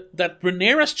that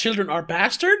Rhaenyra's children are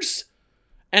bastards,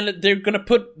 and that they're gonna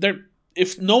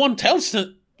if no one tells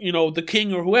the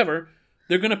king or whoever,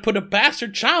 they're gonna put a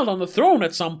bastard child on the throne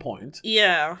at some point.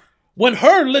 Yeah. When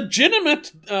her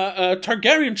legitimate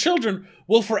Targaryen children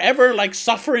will forever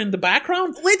suffer in the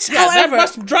background, which, however, that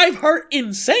must drive her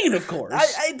insane. Of course,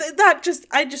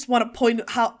 I just want to point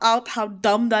out how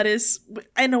dumb that is.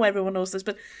 I know everyone knows this,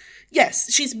 but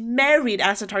yes, she's married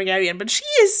as a Targaryen, but she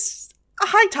is a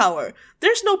Hightower.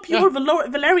 There's no pure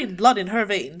Valyrian blood in her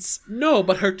veins. No,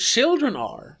 but her children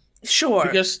are. Sure,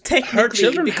 because her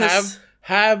children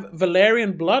have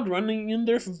Valyrian blood running in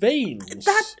their veins.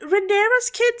 That Rhaenyra's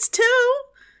kids too,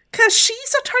 because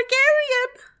she's a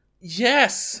Targaryen.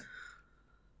 Yes,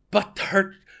 but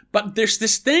there's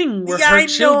this thing where her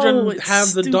children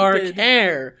have the dark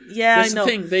hair. Yeah, that's I know.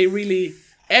 The thing. They really,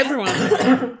 everyone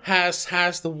has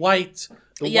the white,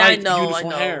 beautiful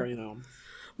hair.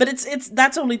 But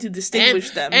that's only to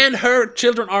distinguish them. And her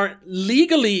children are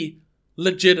legally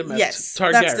legitimate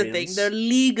Targaryens. That's the thing. They're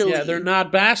legally. Yeah, they're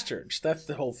not bastards. That's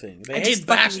the whole thing. They hate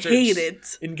bastards. Hate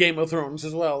it in Game of Thrones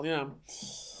as well. Yeah.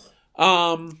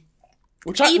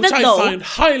 Which I find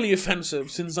highly offensive,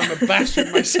 since I'm a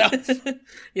bastard myself.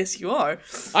 Yes, you are.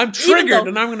 I'm triggered,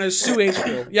 and I'm going to sue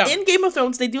HBO. Yeah. In Game of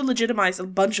Thrones, they do legitimize a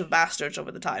bunch of bastards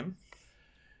over the time.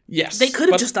 Yes. They could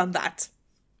have just done that.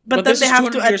 But then they have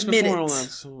to admit it.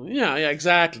 So, yeah,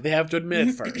 exactly. They have to admit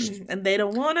it first. And they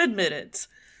don't want to admit it.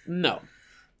 No.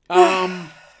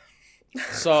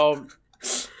 So...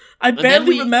 I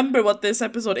barely remember what this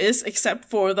episode is, except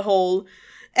for the whole...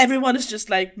 Everyone is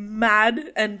just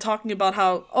mad and talking about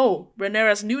how,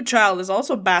 Rhaenyra's new child is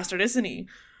also a bastard, isn't he?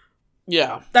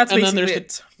 Yeah. That's basically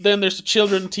it. Then there's the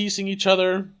children teasing each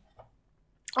other.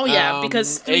 Oh yeah,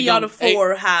 because 3 out of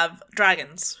 4 have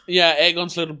dragons. Yeah,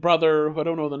 Aegon's little brother, who I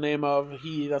don't know the name of,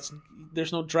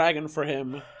 there's no dragon for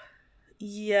him.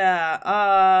 Yeah,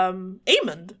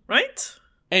 Aemond, right?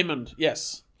 Aemond,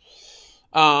 yes.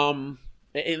 And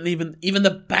even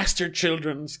the bastard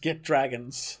children get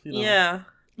dragons. Yeah.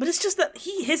 But it's just that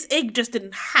his egg just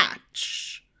didn't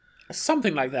hatch.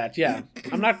 Something like that, yeah.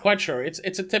 I'm not quite sure. It's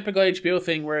a typical HBO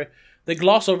thing where they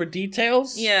gloss over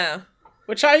details. Yeah.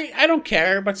 Which I don't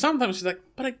care, but sometimes it's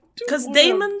but I do. Because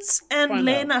Daemon's and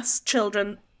Laena's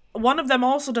children, one of them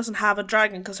also doesn't have a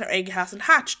dragon because her egg hasn't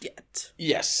hatched yet.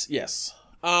 Yes.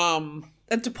 And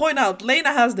to point out,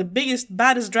 Laena has the biggest,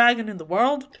 baddest dragon in the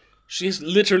world. She's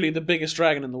literally the biggest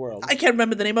dragon in the world. I can't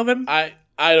remember the name of him. I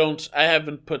I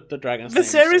haven't put the dragon's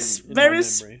names in my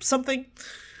memory. Something.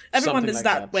 Everyone Something is like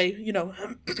that way, you know.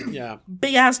 Yeah.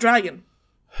 Big ass dragon.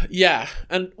 Yeah,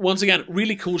 and once again,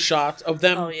 really cool shot of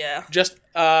them. Oh yeah. Just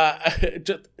having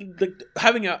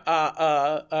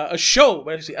a show,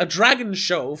 basically a dragon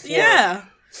show.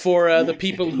 For the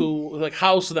people who like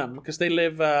house them, because they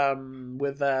live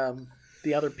with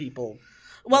the other people.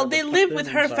 Well, they live with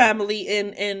her family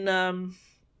in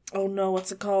oh no,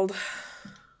 what's it called?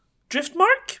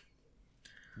 Driftmark?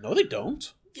 No, they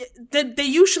don't. Yeah, they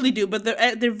usually do, but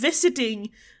they're visiting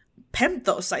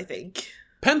Penthos, I think.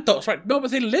 Penthos, right? No,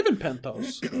 but they live in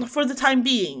Penthos for the time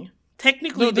being.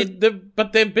 Technically,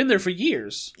 but they've been there for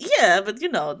years. Yeah, but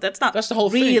that's the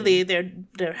whole really thing.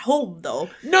 their home,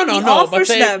 though. No. He offers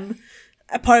them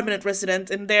a permanent resident,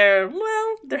 and they're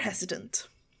hesitant.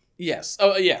 Yes.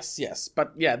 Oh, yes.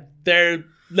 But yeah, they're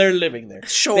living there.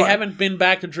 Sure. They haven't been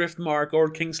back to Driftmark or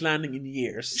King's Landing in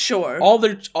years. Sure. All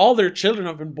their children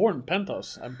have been born in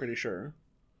Penthos, I'm pretty sure.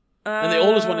 And the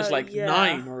oldest one is like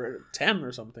 9 or 10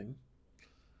 or something.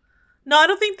 No,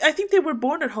 I think they were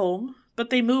born at home,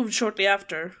 but they moved shortly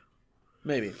after.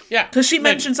 Maybe. Yeah. Because she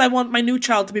mentions, I want my new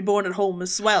child to be born at home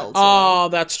as well. So. Oh,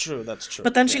 that's true.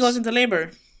 But then she goes into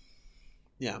labor.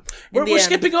 Yeah. We're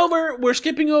skipping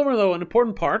over though an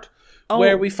important part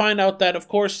where we find out that, of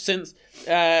course, since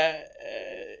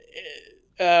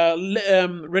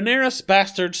Rhaenyra's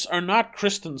bastards are not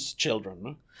Kristen's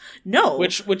children. No.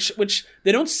 Which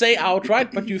they don't say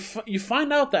outright, but you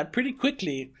find out that pretty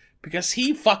quickly because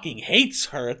he fucking hates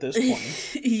her at this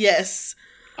point. Yes.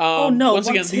 Oh no! Once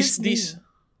again,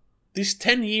 these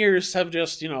 10 years have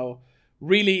just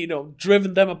really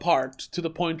driven them apart to the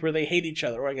point where they hate each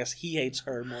other. Or I guess he hates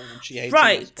her more than she hates him.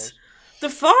 Right. The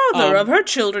father of her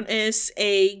children is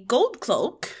a gold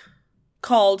cloak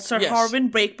called Sir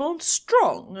Harwin Breakbone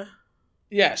Strong.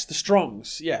 Yes, the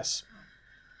Strongs. Yes.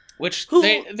 Which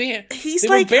he's they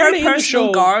like were barely her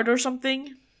personal guard or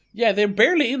something. Yeah, they're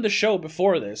barely in the show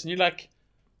before this, and you're like,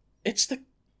 it's the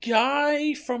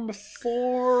guy from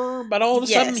before, but all of a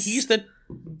sudden he's the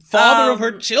father of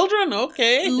her children.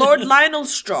 Okay, Lord Lionel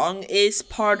Strong is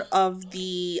part of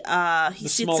the. He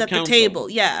sits at the table.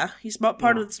 Yeah, he's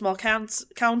part of the small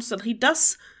council. He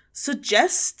does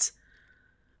suggest.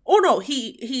 Oh no,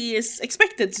 he is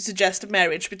expected to suggest a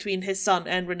marriage between his son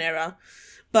and Rhaenyra,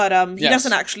 but he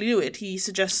doesn't actually do it. He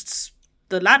suggests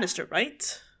the Lannister,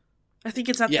 right? I think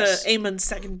it's at the Aemon's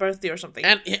second birthday or something.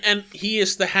 And he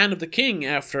is the hand of the king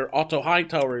after Otto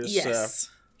Hightower is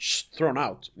thrown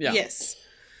out. Yeah. Yes.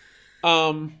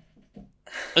 And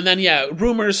then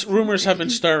rumors have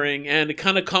been stirring, and it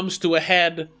kind of comes to a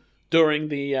head during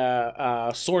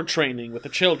the sword training with the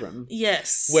children.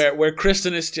 Yes. Where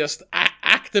Kristen is just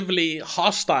actively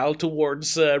hostile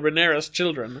towards Rhaenyra's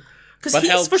children. Because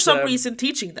he's for some reason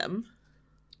teaching them.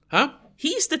 Huh?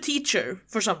 He's the teacher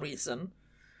for some reason.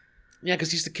 Yeah,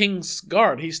 because he's the king's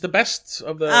guard. He's the best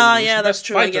of the. That's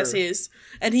true. Fighter. I guess he is,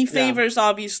 and he favors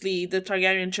obviously the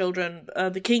Targaryen children,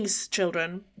 the king's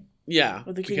children. Yeah,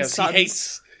 or the king's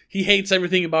sons. He hates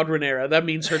everything about Rhaenyra. That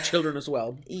means her children as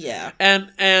well. Yeah,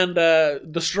 and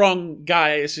the strong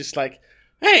guy is just like,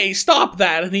 hey, stop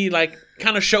that, and he like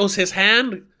kind of shows his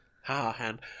hand,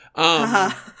 hand.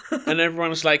 And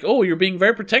everyone's like, oh, you're being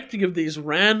very protective of these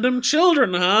random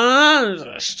children,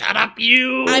 huh? Shut up,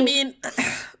 you. I mean.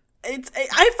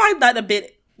 I find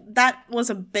that was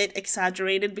a bit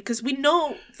exaggerated because we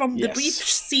know from the brief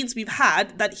scenes we've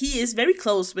had that he is very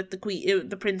close with the queen,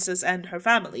 the princess and her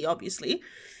family. Obviously,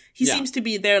 he seems to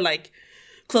be their like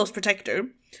close protector,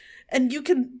 and you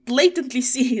can blatantly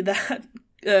see that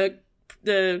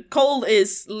the Cole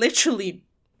is literally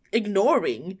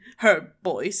ignoring her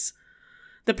boys,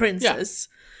 the princess.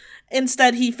 Yeah.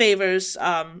 Instead, he favors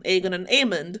Aegon and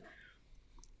Aemond.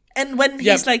 And when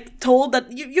he's like told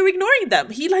that you're ignoring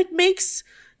them, he like makes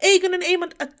Aegon and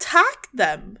Aemond attack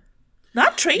them,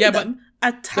 not train them,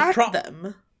 attack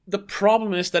them. The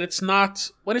problem is that it's not.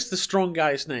 What is the strong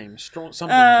guy's name? Strong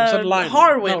something.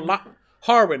 Harwin. No,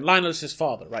 Harwin. Lionel is his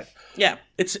father, right? Yeah.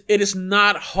 It is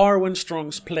not Harwin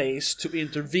Strong's place to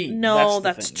intervene. No,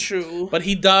 that's true. But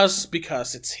he does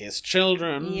because it's his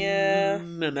children. Yeah.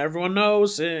 And everyone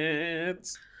knows it.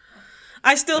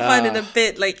 I still find it a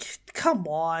bit like, come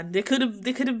on, they could have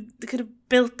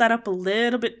built that up a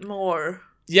little bit more.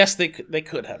 Yes, they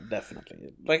could have,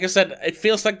 definitely. Like I said, it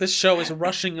feels like this show is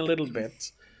rushing a little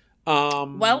bit.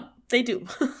 Well, they do.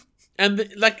 And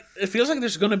it feels like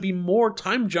there's going to be more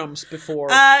time jumps before.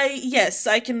 Yes,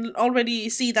 I can already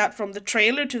see that from the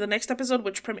trailer to the next episode,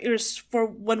 which premieres for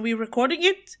when we're recording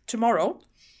it tomorrow.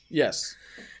 Yes.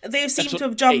 They seem to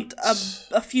have jumped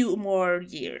a few more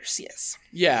years, yes.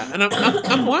 Yeah, and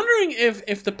I'm wondering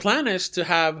if the plan is to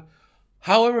have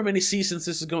however many seasons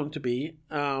this is going to be.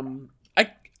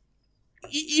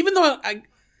 Even though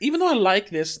I like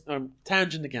this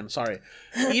tangent again, sorry.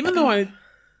 Even though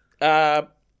I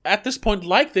at this point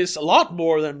like this a lot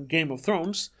more than Game of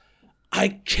Thrones, I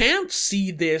can't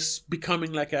see this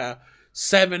becoming like a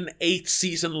 7-8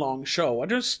 season long show. I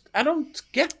don't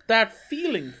get that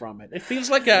feeling from it. It feels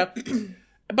like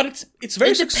but it's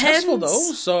very successful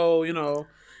though. So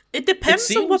it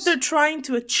depends on what they're trying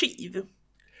to achieve.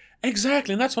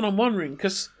 Exactly, and that's what I'm wondering.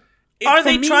 Because are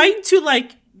they trying to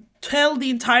like tell the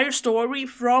entire story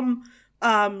from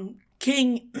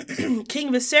King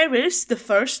Viserys, the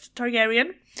first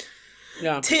Targaryen,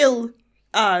 till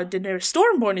Daenerys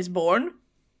Stormborn is born?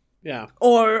 Yeah.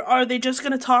 Or are they just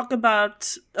gonna talk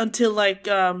about until like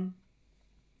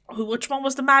which one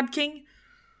was the Mad King?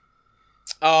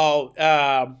 Oh,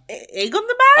 Aegon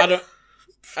the Mad?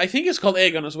 I think it's called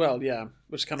Aegon as well, yeah.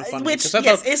 Which is kind of funny. Is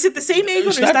it the same Aegon or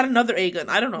is that another Aegon?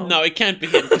 I don't know. No, it can't be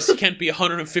him, because he can't be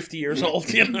 150 years old,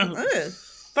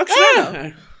 Fuck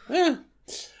sure. Yeah.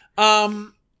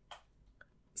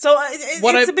 So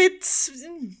it's a bit...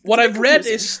 What I've read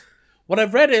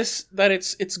is that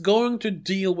it's going to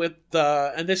deal with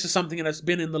and this is something that's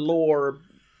been in the lore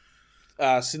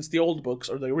since the old books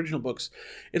or the original books.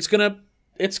 It's gonna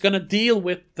deal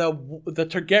with the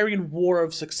Targaryen War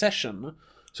of Succession.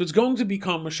 So it's going to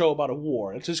become a show about a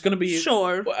war. It's just going to be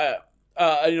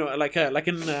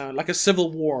like a civil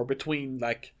war between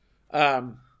like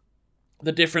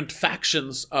the different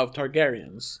factions of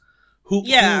Targaryens. Who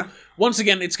once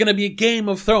again, it's going to be a Game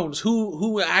of Thrones.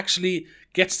 Who actually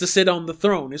gets to sit on the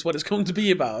throne is what it's going to be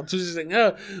about. So it's like,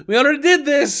 oh, we already did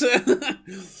this.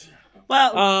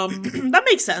 Well, that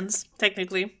makes sense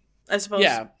technically, I suppose.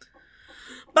 Yeah,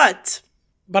 but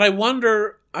I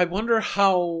wonder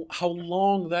how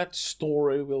long that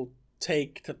story will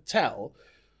take to tell,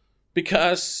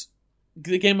 because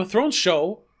the Game of Thrones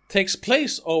show takes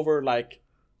place over like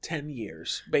 10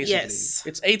 years, basically. Yes.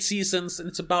 It's 8 seasons, and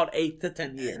it's about 8 to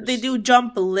 10 years. They do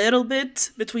jump a little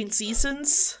bit between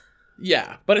seasons.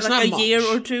 Yeah, but it's like not much. A year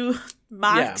or two,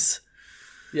 max.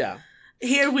 Yeah.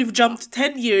 Here we've jumped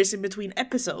 10 years in between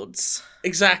episodes.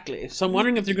 Exactly. So I'm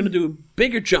wondering if they're going to do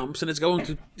bigger jumps, and it's going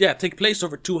to take place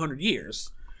over 200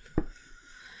 years.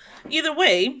 Either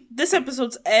way, this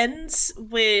episode ends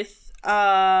with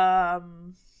the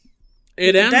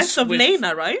death of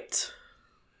Laena, right?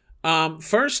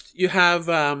 First, you have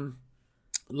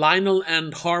Lionel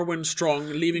and Harwin Strong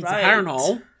leaving for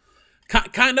Harrenhal.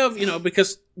 Kind of,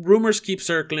 because rumors keep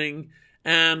circling,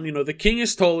 and the king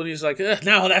is told, and he's like,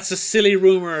 "No, that's a silly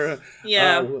rumor.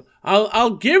 Yeah,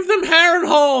 I'll give them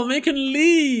Harrenhal, and they can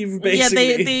leave."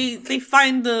 Basically, yeah, they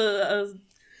find a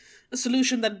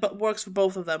solution that works for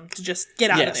both of them to just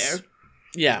get out of there.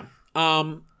 Yeah.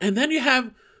 And then you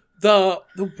have the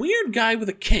weird guy with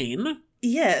a cane.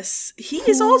 Yes, he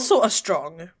is also a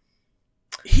strong.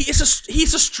 He's a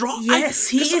strong. Yes,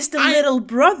 he is the little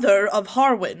brother of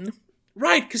Harwin.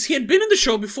 Right, because he had been in the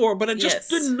show before, but I just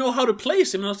didn't know how to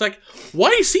place him. And I was like,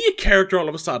 why is he a character all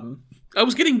of a sudden? I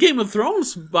was getting Game of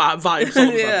Thrones vibes all of a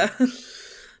sudden.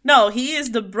 No, he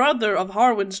is the brother of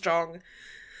Harwin Strong.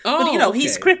 Oh, but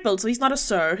he's crippled, so he's not a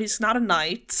sir. He's not a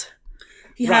knight.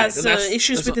 He has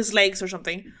issues with his legs or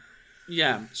something.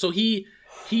 Yeah, so he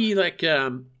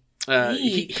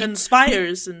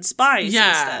conspires and spies.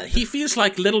 Yeah, instead. he feels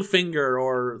like Littlefinger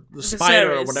or the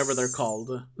Spider or whatever they're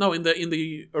called. No, in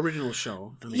the original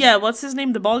show. Yeah, what's his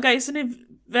name? The bald guy, isn't it?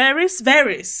 Varys,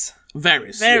 yes.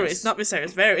 Not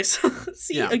Viserys. Varys.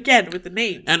 See, again with the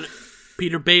names. And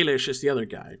Peter Baelish is the other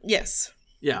guy. Yes.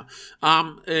 Yeah.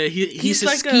 He's a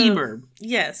like schemer.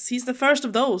 Yes, he's the first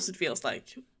of those, it feels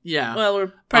like. Yeah. Well,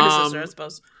 or predecessor, I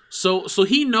suppose. So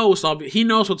he knows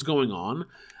what's going on.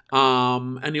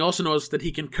 And he also knows that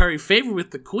he can curry favor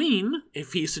with the queen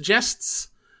if he suggests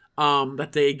that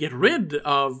they get rid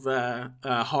of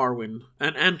Harwin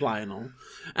and Lionel.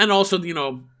 And also,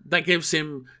 that gives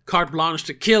him carte blanche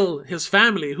to kill his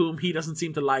family, whom he doesn't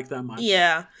seem to like that much.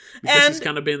 Yeah, because he's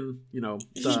kind of been,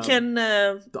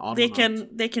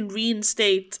 they can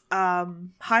reinstate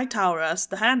Hightower as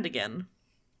the Hand again.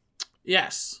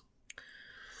 Yes,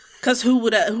 because who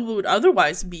would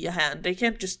otherwise be a Hand? They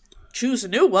can't just choose a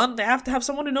new one. They have to have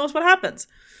someone who knows what happens.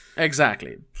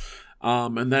 Exactly.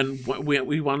 And then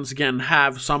we once again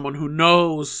have someone who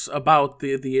knows about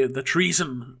the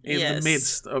treason in the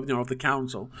midst of the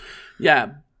council.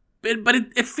 Yeah, but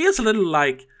it feels a little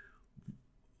like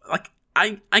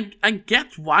I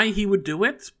get why he would do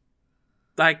it,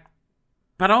 like,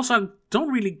 But also, I don't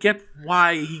really get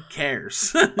why he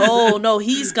cares. Oh, no,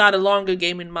 he's got a longer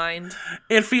game in mind.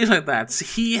 It feels like that.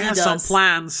 He has some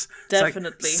plans.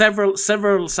 Definitely. Like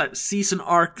several season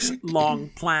arcs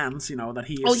long plans, that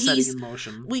he is setting in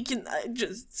motion. We can,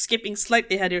 just skipping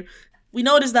slightly ahead here, we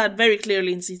noticed that very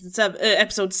clearly in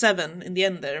episode 7, in the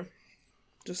end there.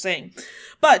 Just saying.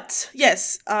 But,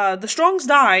 yes, the Strongs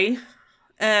die,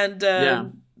 and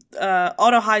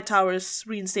Otto Hightower is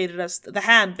reinstated as the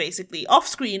Hand, basically.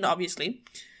 Off-screen, obviously.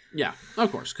 Yeah,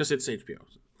 of course, because it's HBO.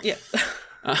 Yeah.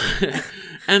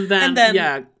 And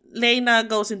then Lena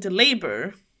goes into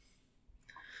labor.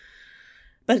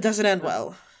 But it doesn't end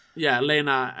well. Yeah,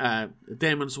 Lena,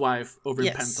 Damon's wife, over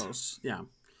in Pentos. Yeah.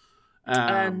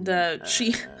 And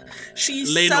she's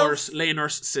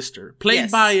Lenor's sister.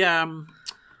 Played by,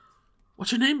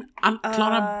 what's her name?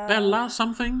 Clara Bella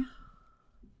something?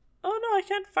 Oh no, I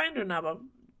can't find her now. But...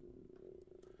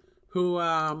 Who?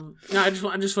 I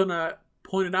just want to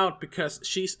point it out because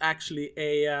she's actually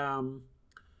a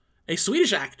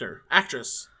Swedish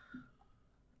actress.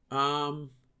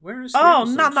 Where is?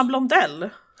 Nanna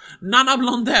Blondell. Nanna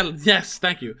Blondell. Yes,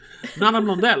 thank you, Nanna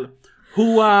Blondell.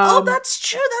 Who? That's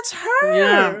true. That's her.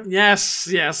 Yeah.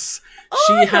 Yes. Oh,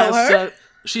 she has. her.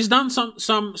 She's done some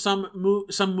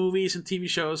movies and TV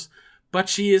shows. But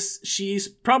she's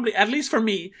probably, at least for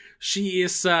me, she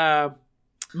is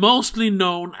mostly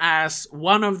known as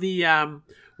one of the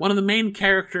main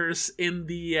characters in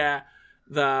the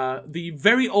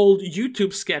very old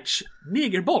YouTube sketch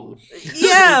Negerboll.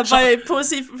 Yeah, by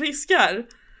Poesi för fiskar.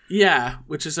 Yeah,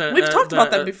 which is we've talked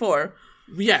about that before.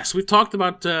 Yes, we've talked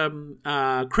about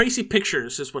Crazy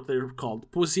Pictures is what they're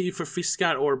called. Poesi för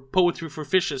fiskar or Poetry for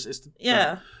Fishes is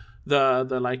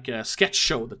the sketch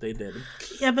show that they did.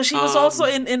 Yeah, but she was also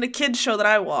in a kid show that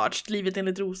I watched, Livet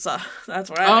enligt Rosa. That's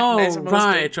where I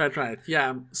right.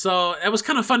 Yeah. So it was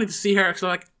kind of funny to see her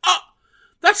actually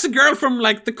that's the girl from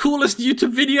like the coolest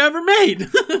YouTube video ever made.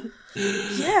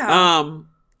 Yeah.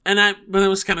 But it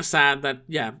was kind of sad that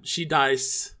she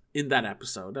dies in that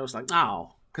episode. I was like,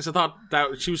 because I thought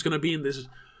that she was going to be in this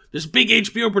big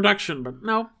HBO production, but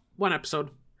no, one episode.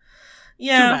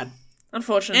 Yeah. Too bad.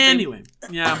 Unfortunately. Anyway,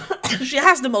 yeah. She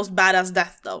has the most badass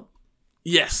death, though.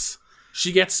 Yes.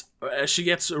 She gets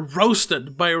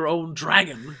roasted by her own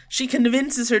dragon. She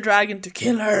convinces her dragon to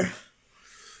kill her.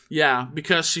 Yeah,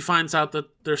 because she finds out that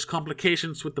there's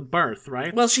complications with the birth,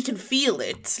 right? Well, she can feel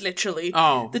it, literally.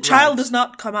 Oh, the child does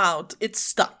not come out. It's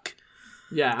stuck.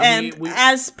 Yeah.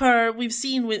 As per we've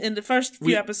seen in the first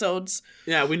few episodes.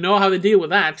 Yeah, we know how they deal with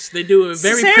that. They do a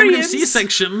very primitive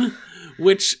C-section,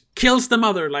 which kills the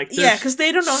mother. Because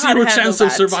they don't know how to handle chance that.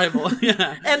 Of survival.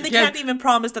 Yeah, and they can't even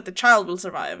promise that the child will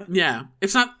survive. Yeah,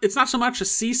 it's not so much a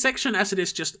C-section as it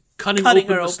is just cutting open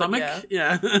the stomach.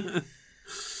 Yeah.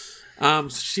 So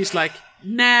she's like,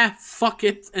 nah, fuck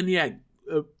it, and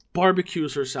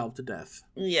barbecues herself to death.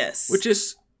 Yes, which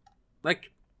is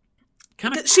like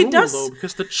kind of cool though,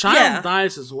 because the child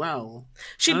dies as well.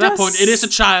 At that point, it is a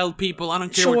child. People, I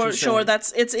don't care what you say. Sure,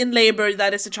 it's in labor.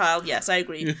 That is a child. Yes, I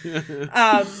agree.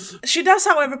 She does,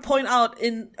 however, point out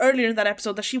earlier in that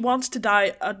episode that she wants to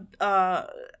die a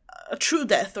true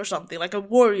death or something, like a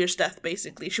warrior's death.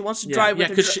 Basically, she wants to die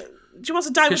with she wants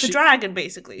to die with the dragon.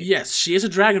 Basically, yes, she is a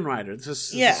dragon rider.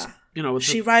 This is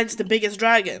she rides the biggest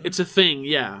dragon. It's a thing.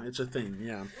 Yeah, it's a thing.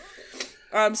 Yeah.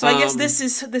 So I guess this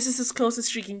is as close as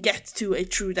she can get to a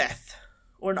true death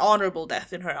or an honorable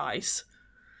death in her eyes.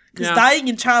 Because dying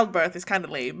in childbirth is kind of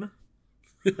lame.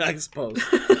 I suppose.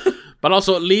 But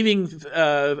also leaving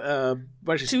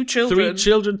two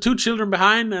children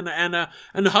behind, and a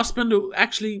husband who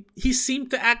he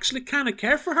seemed to actually kind of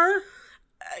care for her.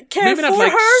 Maybe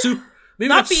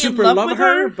not super love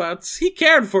her, but he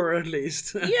cared for her at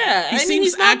least. Yeah, he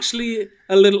seems actually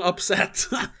a little upset.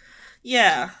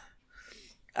 Yeah.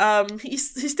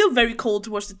 He's still very cold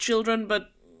towards the children,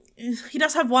 but he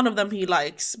does have one of them he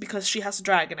likes because she has a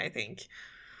dragon, I think.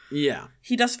 Yeah.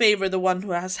 He does favor the one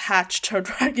who has hatched her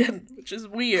dragon, which is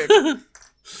weird.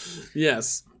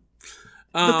 Yes.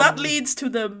 But that leads to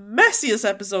the messiest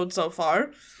episode so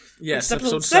far. Yes,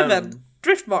 episode 7,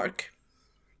 Driftmark.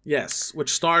 Yes,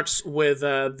 which starts with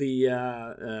the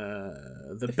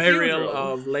burial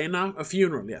of Lena, a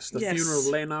funeral. Yes, the funeral of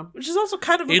Lena, which is also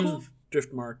kind of a cool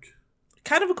Driftmark.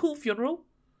 Kind of a cool funeral.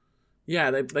 Yeah,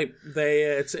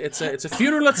 it's a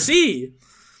funeral at sea,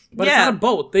 but it's not a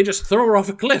boat. They just throw her off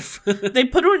a cliff. They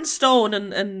put her in stone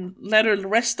and let her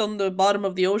rest on the bottom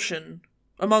of the ocean.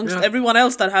 Amongst everyone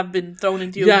else that have been thrown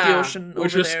into the ocean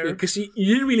over there. Because you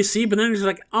didn't really see, but then it's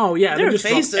like, oh yeah, they just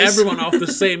dropped everyone off the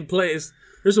same place.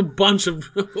 There's a bunch of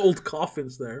old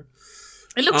coffins there.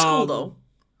 It looks cool though.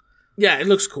 Yeah, it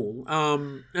looks cool.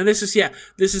 And this is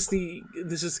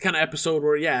the kind of episode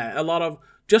where a lot of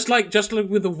just like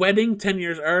with the wedding 10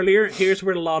 years earlier, here's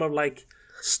where a lot of like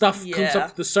stuff comes up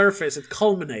to the surface. It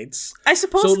culminates. I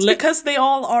suppose it's because they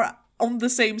all are on the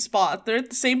same spot. They're at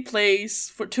the same place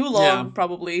for too long,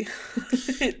 probably.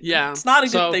 It's not a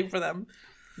good thing for them.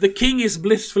 The king is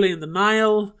blissfully in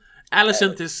denial.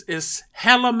 Alicent is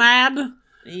hella mad.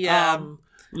 Yeah.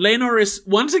 Laenor is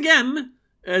once again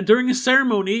during a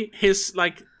ceremony. His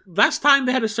last time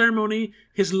they had a ceremony,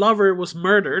 his lover was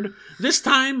murdered. This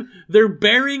time they're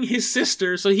burying his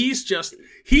sister, so he's just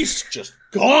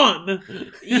gone.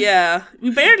 Yeah,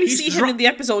 we barely see him in the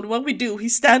episode. When we do,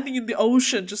 he's standing in the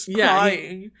ocean, just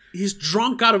crying. He's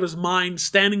drunk out of his mind,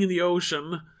 standing in the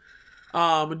ocean.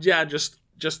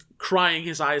 Just crying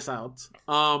his eyes out.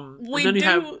 No,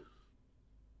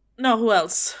 who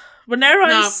else?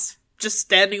 Rhaenyra is just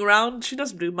standing around. She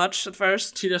doesn't do much at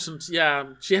first. She doesn't. Yeah,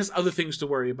 she has other things to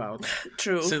worry about.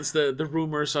 True. Since the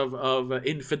rumors of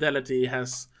infidelity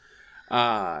has,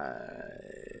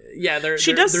 they're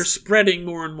spreading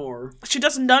more and more. She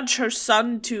does nudge her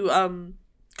son to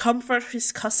comfort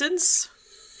his cousins,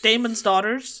 Daemon's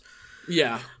daughters.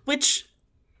 Yeah. Which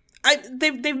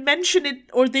they mention it,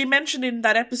 or they mention in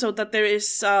that episode that there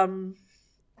is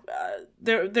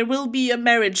there will be a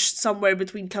marriage somewhere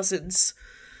between cousins.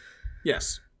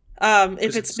 Yes.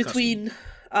 If it's between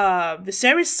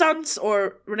Viserys' sons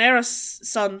or Rhaenyra's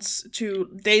sons to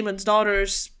Daemon's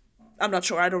daughters, I'm not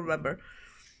sure. I don't remember.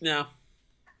 Yeah.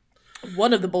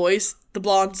 One of the boys, the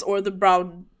blondes or the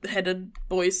brown-headed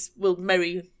boys, will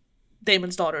marry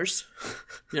Daemon's daughters.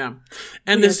 Yeah,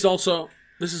 and this is also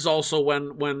when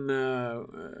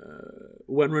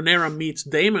Rhaenyra meets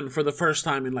Daemon for the first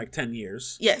time in like 10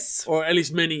 years. Yes, or at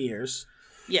least many years.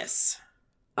 Yes.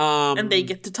 And they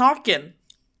get to talking.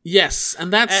 Yes,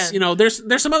 and that's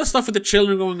there's some other stuff with the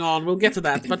children going on. We'll get to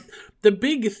that, but the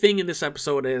big thing in this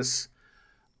episode is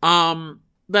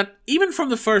that even from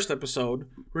the first episode,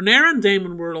 Rhaenyra and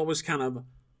Daemon were always kind of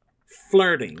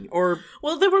flirting, or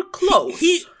they were close.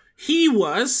 He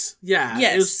was, yeah.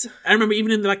 Yes. I remember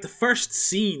even in the first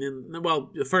scene, and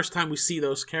the first time we see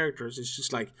those characters, it's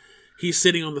just like he's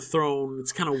sitting on the throne.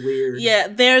 It's kind of weird. Yeah,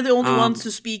 they're the only ones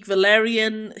to speak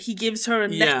Valyrian. He gives her a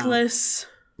necklace.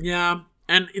 Yeah,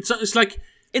 and it's like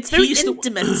it's very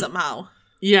intimate somehow.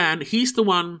 Yeah, and he's the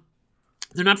one.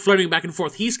 They're not flirting back and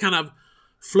forth. He's kind of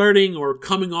flirting or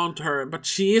coming on to her, but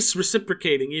she is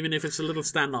reciprocating, even if it's a little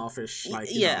standoffish.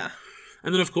 You know.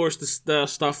 And then, of course, the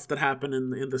stuff that happened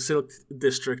in the Silk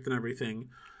District and everything.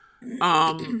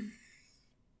 But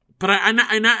I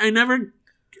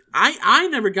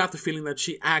never got the feeling that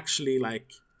she actually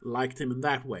liked him in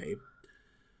that way.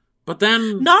 But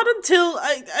then, not until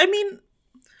I mean,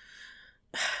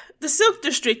 the Silk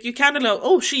District, you kind of know,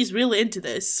 oh, she's really into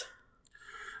this.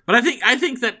 But I think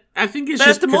it's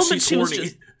just because she's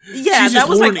horny. That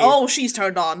was horny. Like, oh, she's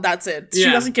turned on. That's it. Yeah.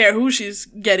 She doesn't care who she's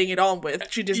getting it on with.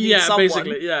 She just needs someone.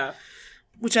 Basically, yeah.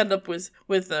 Which ended up with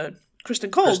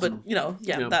Kristen Cole, but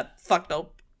that fucked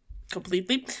up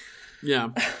completely. Yeah.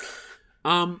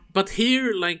 But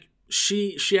here, they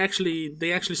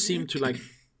actually seem to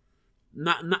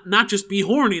not just be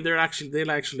horny. They'll actually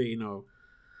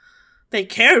they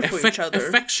care for each other.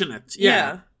 Affectionate.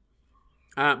 Yeah.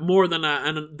 More than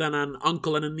an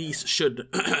uncle and a niece should.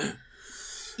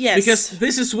 Yes. Because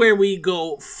this is where we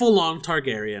go full on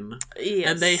Targaryen. Yes.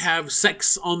 And they have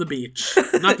sex on the beach.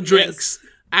 Not drinks,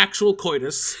 actual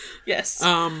coitus. Yes.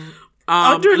 Under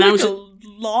a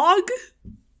log?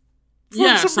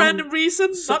 For some random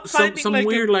reason? Not finding some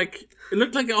weird, it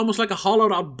looked like almost like a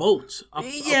hollowed out boat. Or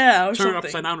turned something.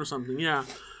 Upside down or something, yeah.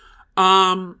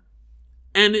 And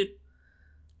it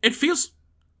feels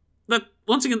that,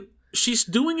 once again, she's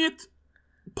doing it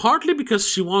partly because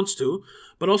she wants to,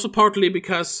 but also partly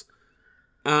because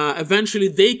eventually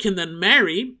they can then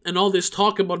marry, and all this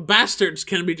talk about bastards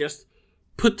can be just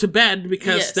put to bed,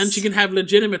 because then she can have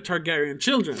legitimate Targaryen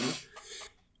children.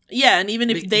 Yeah, and even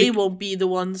if they won't be the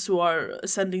ones who are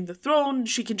ascending the throne,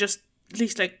 she can just at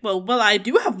least I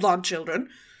do have blonde children.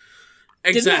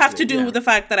 Exactly, didn't have to do with the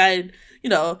fact that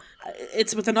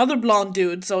it's with another blonde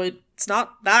dude, so it's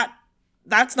not that.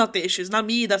 That's not the issue. It's not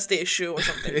me. That's the issue, or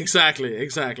something. Exactly.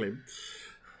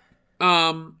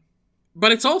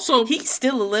 But it's also, he's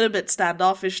still a little bit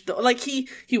standoffish, though.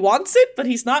 He wants it, but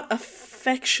he's not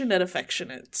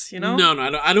affectionate.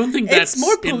 No, I don't think that's. It's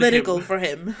more political for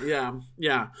him.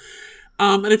 Yeah.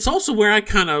 And it's also where I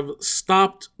kind of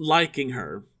stopped liking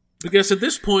her, because at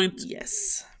this point,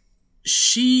 yes,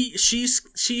 she's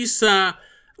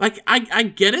I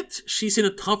get it. She's in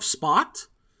a tough spot.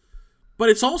 But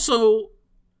it's also,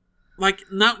 like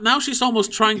now she's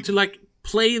almost trying to like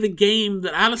play the game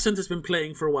that Alicent has been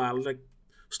playing for a while. Like,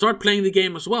 start playing the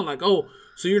game as well. Like, oh,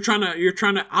 so you're trying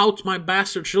to out my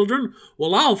bastard children?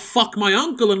 Well, I'll fuck my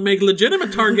uncle and make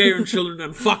legitimate Targaryen children,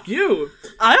 and fuck you.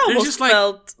 I almost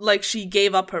felt like she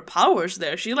gave up her powers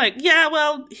there. She like, yeah,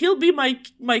 well, he'll be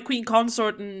my queen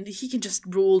consort, and he can just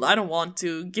rule. I don't want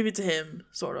to give it to him,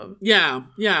 sort of. Yeah,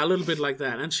 a little bit like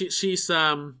that. And she's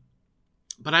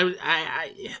but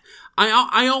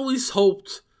I always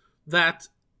hoped that,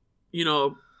 you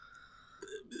know,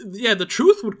 yeah, the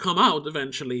truth would come out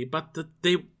eventually, but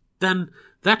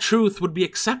that truth would be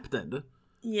accepted.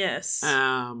 Yes.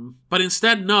 But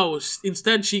instead, no.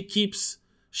 Instead, she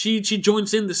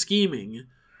joins in the scheming,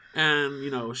 and, you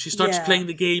know, she starts playing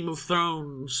the Game of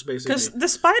Thrones, basically. Because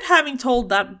despite having told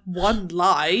that one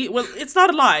lie, well, it's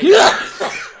not a lie.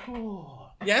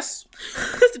 Yes.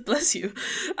 Bless you.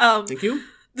 Thank you.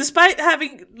 Despite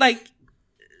having, like,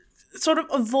 sort of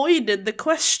avoided the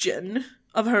question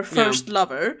of her first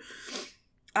lover,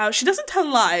 she doesn't tell a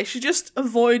lie. She just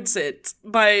avoids it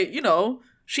by, you know,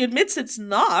 she admits it's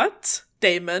not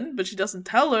Daemon, but she doesn't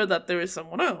tell her that there is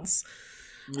someone else.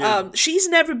 Yeah. She's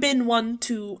never been one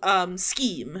to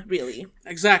scheme, really.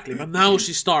 Exactly, but now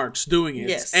she starts doing it.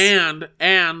 Yes. And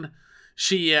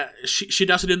she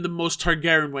does it in the most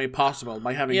Targaryen way possible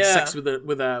by having sex with a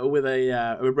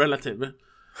relative.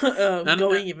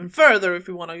 Going even further, if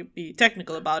you want to be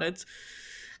technical about it,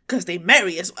 because they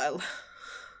marry as well.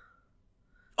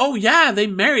 Oh yeah, they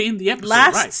marry in the episode.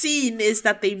 Last scene is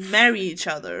that they marry each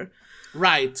other.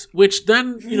 Right, which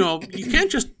then, you know, you can't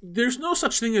just. There's no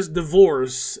such thing as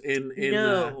divorce in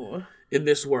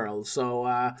this world. So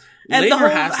and the whole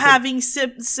having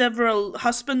several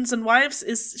husbands and wives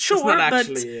is sure, but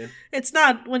it's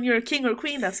not when you're a king or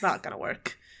queen. That's not gonna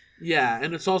work. Yeah,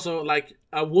 and it's also like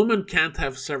a woman can't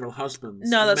have several husbands.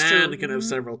 No, that's true. A man can have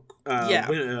several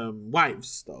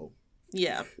wives, though.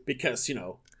 Yeah, because, you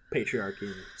know, patriarchy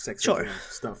and sex and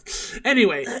stuff.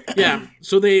 Anyway, yeah.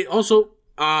 So they also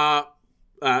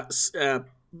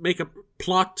make a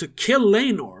plot to kill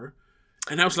Laenor,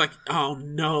 and I was like, oh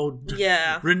no,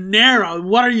 Rhaenyra,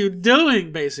 what are you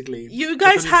doing? Basically, you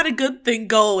guys had a good thing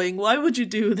going. Why would you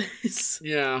do this?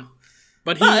 Yeah,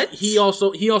 but he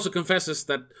also confesses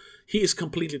that he is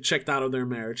completely checked out of their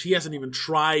marriage. He hasn't even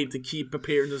tried to keep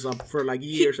appearances up for like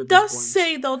years at this point. He does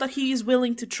say, though, that he is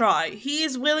willing to try. He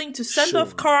is willing to send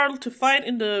off Karl to fight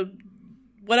in the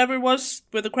whatever it was,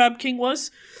 where the Crab King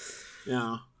was.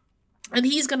 Yeah. And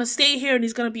he's going to stay here, and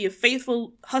he's going to be a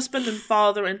faithful husband and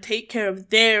father and take care of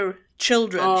their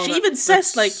children. She even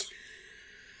says, like...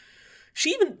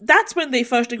 That's when they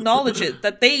first acknowledge it,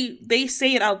 that they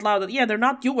say it out loud, that, yeah, they're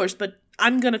not yours, but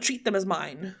I'm going to treat them as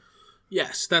mine.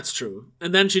 Yes, that's true.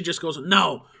 And then she just goes,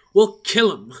 no, we'll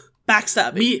kill him.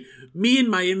 Backstabbing. Me and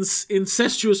my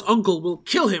incestuous uncle will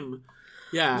kill him.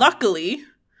 Yeah. Luckily,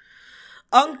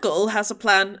 Uncle has a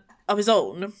plan of his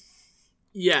own.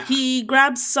 Yeah. He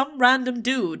grabs some random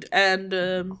dude, and,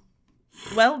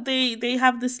 they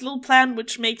have this little plan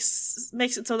which makes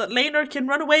it so that Laenor can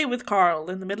run away with Karl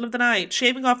in the middle of the night,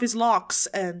 shaving off his locks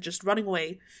and just running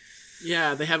away.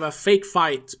 Yeah, they have a fake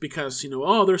fight because, you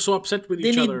know, they're so upset with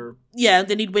each other. Yeah,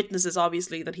 they need witnesses,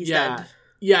 obviously, that he's dead.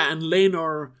 Yeah, and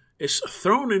Laenor is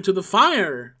thrown into the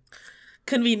fire.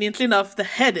 Conveniently enough, the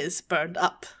head is burned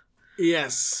up.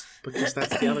 Yes, because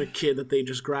that's the other kid that they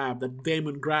just grabbed, that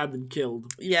Daemon grabbed and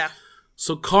killed. Yeah.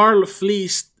 So Karl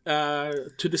flees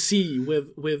to the sea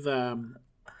with a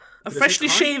freshly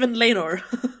shaven Laenor.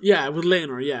 Yeah, with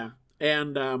Laenor, yeah.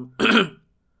 And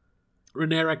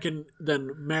Rhaenyra can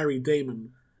then marry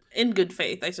Daemon. In good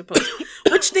faith, I suppose.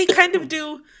 Which they kind of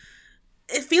do.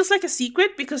 It feels like a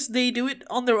secret because they do it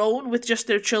on their own with just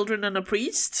their children and a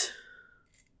priest.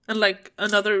 And like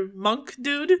another monk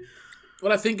dude.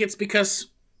 Well, I think it's because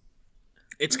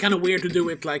it's kind of weird to do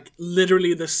it like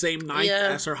literally the same night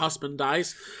as her husband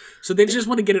dies. So they just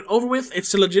want to get it over with.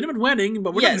 It's a legitimate wedding,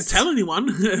 but we're not going to tell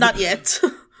anyone. Not yet.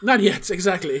 Not yet,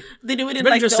 exactly. They do it in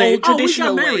like the old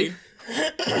traditional way.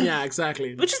 Yeah,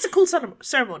 exactly. Which is a cool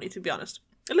ceremony, to be honest.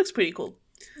 It looks pretty cool.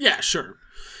 Yeah, sure.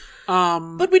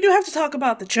 But we do have to talk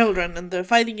about the children and the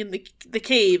fighting in the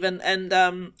cave and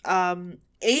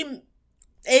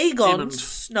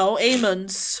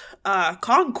Aemon's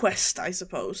conquest, I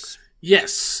suppose.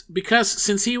 Yes, because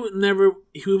since he was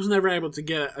never able to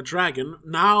get a dragon,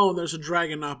 now there's a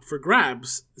dragon up for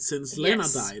grabs since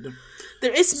Laena died.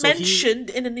 There is mentioned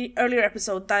in an earlier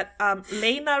episode that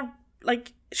Laena,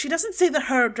 like, she doesn't say that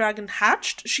her dragon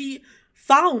hatched. She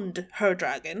found her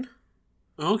dragon.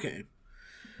 Okay.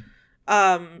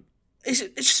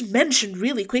 it's just mentioned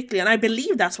really quickly, and I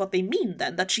believe that's what they mean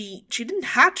then, that she didn't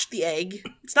hatch the egg.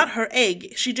 It's not her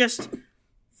egg. She just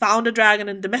found a dragon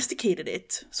and domesticated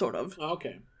it, sort of.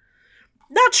 Okay.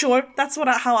 Not sure. That's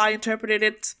how I interpreted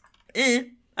it.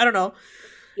 I don't know.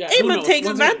 Yeah, Aemon takes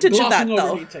advantage of that,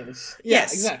 though. Yeah,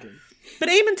 exactly. But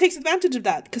Aemon takes advantage of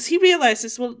that, because he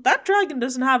realizes, well, that dragon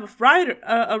doesn't have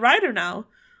a rider now.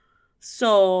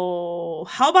 So,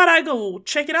 how about I go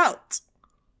check it out?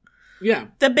 Yeah.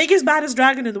 The biggest, baddest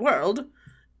dragon in the world,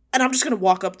 and I'm just gonna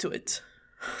walk up to it.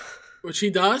 Which he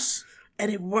does.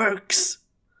 And it works.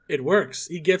 It works.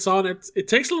 He gets on it. It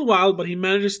takes a little while, but he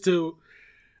manages to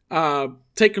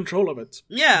take control of it.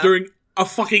 Yeah. During a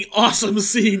fucking awesome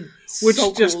scene. Which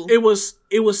so just, cool. it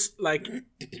was like,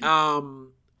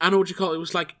 I know what you call it. It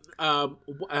was like, I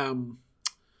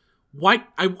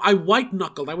white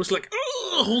knuckled. I was like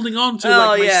holding on to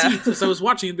my seat as I was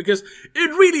watching it, because it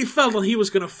really felt like he was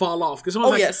going to fall off. Because I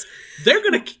was yes, they're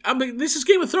going to. I mean, this is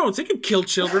Game of Thrones. They can kill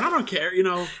children. I don't care. You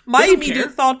know. My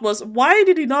immediate thought was, why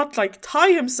did he not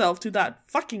tie himself to that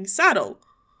fucking saddle?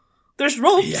 There's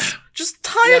ropes. Yeah. Just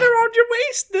tie it around your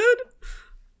waist, dude.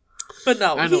 But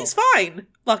no, he's fine.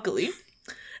 Luckily,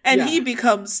 and he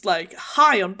becomes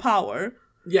high on power.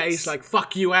 Yeah, he's like,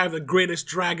 fuck you, I have the greatest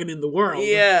dragon in the world.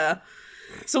 Yeah.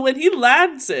 So when he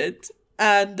lands it,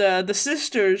 and the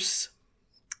sisters,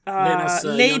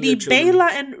 Lady Bela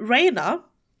and Rhaena.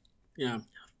 Yeah.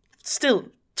 Still,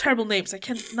 terrible names. I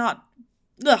cannot.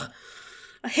 Ugh.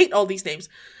 I hate all these names.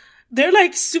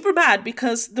 They're super mad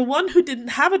because the one who didn't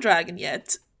have a dragon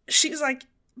yet, she's like,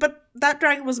 but that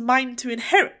dragon was mine to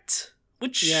inherit.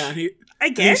 Which, I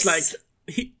guess. He's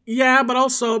like, but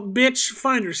also, bitch,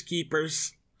 finders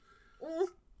keepers.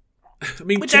 I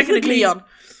mean, which I can agree on.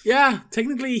 Yeah,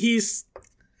 technically he's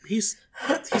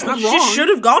not wrong. She should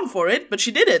have gone for it, but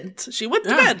she didn't. She went to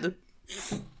bed.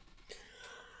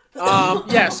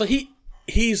 So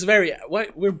he's very.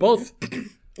 We're both.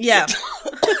 Yeah.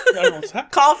 I don't know what's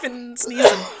coughing, sneezing.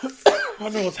 I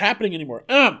don't know what's happening anymore.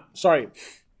 Sorry.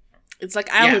 It's like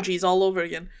allergies all over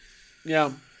again.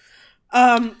 Yeah.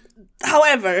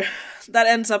 However, that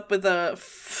ends up with a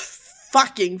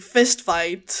fucking fist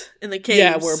fight in the caves.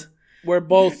 Yeah, we're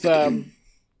both what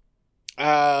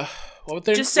were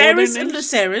their Jacaerys and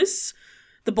Lucerys,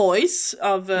 the boys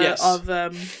of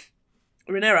Rhaenyra.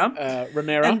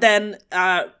 Rhaenyra. And then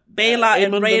Bela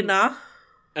and Rhaena.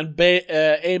 And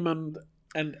Aemon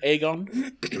and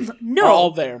Aegon. No. Are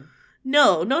all there.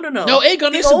 No. No,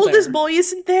 Aegon the oldest boy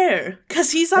isn't there.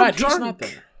 Because he's out drunk. He's not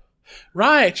there.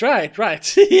 Right.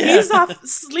 He's off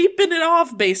sleeping it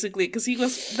off, basically, because he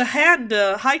was the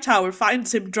Hightower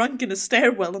finds him drunk in a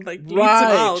stairwell and leads him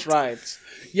out. Right.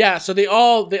 Yeah, so they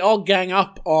all gang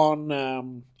up on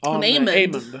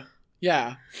Aemond.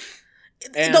 Yeah.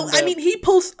 And, I mean, he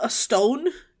pulls a stone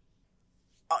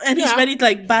and he's ready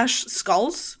to bash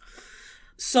skulls.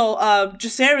 So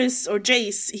Jacaerys or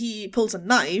Jace, he pulls a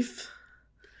knife.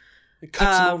 It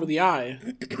cuts him over the eye.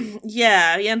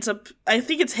 Yeah, he ends up... I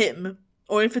think it's him.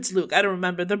 Or if it's Luke, I don't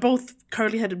remember. They're both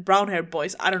curly-headed, brown-haired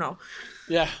boys. I don't know.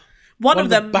 Yeah. One of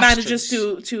them manages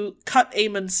to cut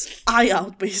Aemon's eye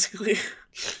out, basically.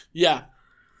 Yeah.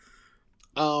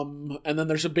 And then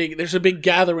there's a big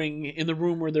gathering in the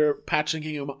room where they're patching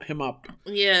him up.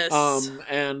 Yes.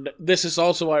 And this is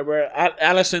also where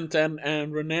Alicent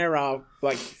and Rhaenyra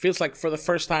feels like for the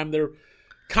first time they're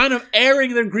kind of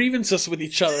airing their grievances with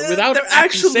each other without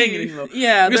actually saying anything.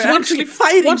 Yeah, because they're actually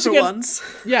fighting for once.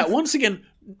 Yeah, once again,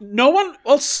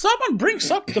 someone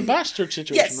brings up the bastard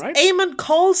situation, right? Yes, Aemon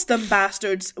calls them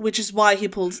bastards, which is why he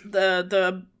pulls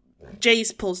the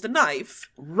Jace pulls the knife.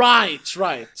 Right.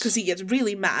 Because he gets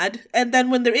really mad. And then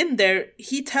when they're in there,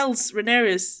 he tells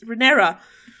Rhaenyra,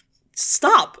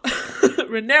 stop,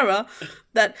 Rhaenyra,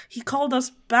 that he called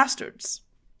us bastards.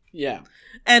 Yeah.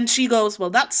 And she goes, well,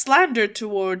 that's slander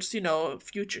towards,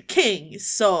 future king.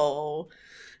 So,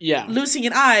 losing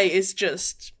an eye is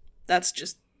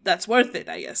that's worth it,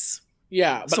 I guess.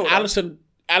 Yeah, but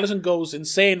Alicent goes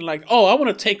insane, I want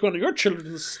to take one of your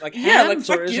children's, hands.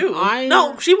 Fuck you.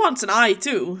 No, she wants an eye,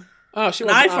 too. Oh, she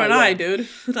wants an eye for an eye, dude.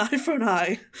 An eye for an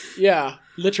eye. Yeah,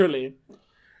 literally.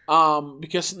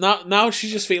 Because now she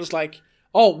just feels like,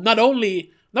 not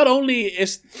only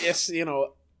is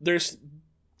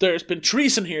there's been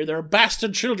treason here, there are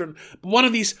bastard children, but one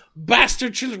of these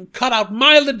bastard children cut out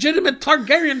my legitimate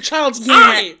Targaryen child's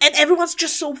eye! And everyone's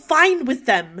just so fine with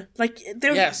them.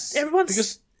 Everyone's...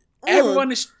 Because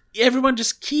everyone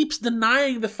just keeps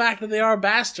denying the fact that they are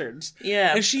bastards.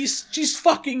 Yeah. And she's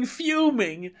fucking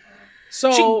fuming.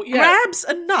 So, she grabs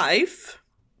a knife.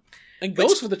 And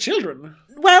goes for the children.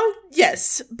 Well,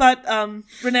 Yes, but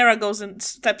Rhaenyra goes and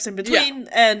steps in between,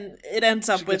 and it ends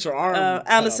up with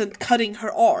Alicent cutting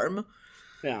her arm.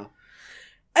 Yeah.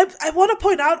 I want to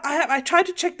point out, I tried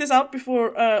to check this out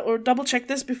before, or double check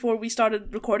this before we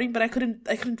started recording, but I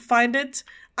couldn't find it.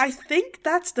 I think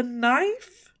that's the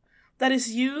knife that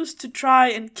is used to try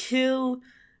and kill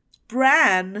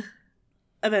Bran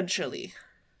eventually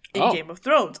in Game of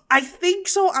Thrones. I think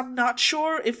so. I'm not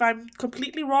sure. If I'm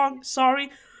completely wrong,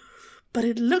 sorry, but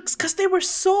it looks, because they were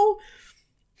so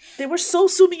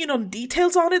zooming in on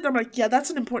details on it. I'm like, yeah, that's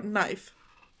an important knife.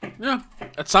 Yeah.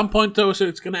 At some point, though, so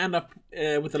it's going to end up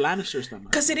with the Lannisters then.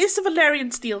 Because it is a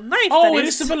Valyrian steel knife. Oh, it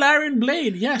is a Valyrian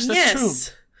blade. Yes, that's true.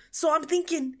 So I'm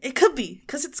thinking it could be,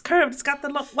 because it's curved, it's got the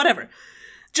whatever.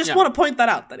 Just want to point that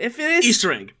out, that if it is...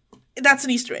 Easter egg. That's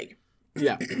an Easter egg.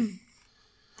 Yeah.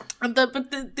 But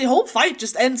the whole fight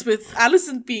just ends with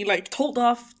Alicent being, like, told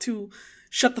off to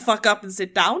shut the fuck up and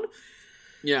sit down.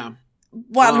 Yeah.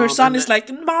 While her son is like,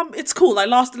 Mom, it's cool, I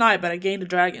lost an eye, but I gained a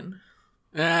dragon.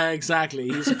 Yeah, exactly.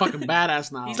 He's a fucking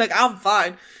badass now. He's like, I'm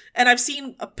fine. And I've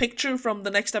seen a picture from the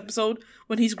next episode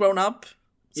when he's grown up.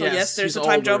 So yes, there's a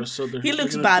time older, jump. So he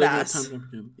looks badass.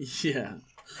 Yeah.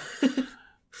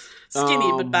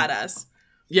 Skinny, but badass.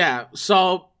 Yeah,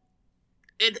 so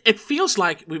it feels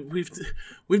like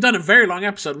we've done a very long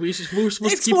episode. We're supposed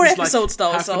to keep 4 this episodes, like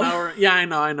though, half an hour. Yeah,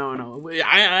 I know.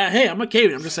 Hey, I'm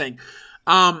okay. I'm just saying.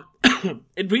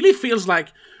 It really feels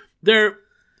like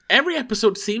every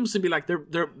episode seems to be like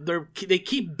they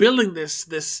keep building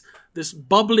this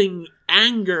bubbling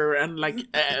anger and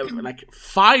like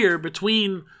fire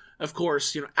between, of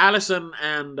course, Alicent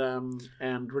and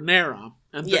Rhaenyra,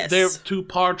 and they're two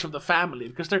parts of the family,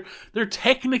 because they're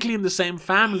technically in the same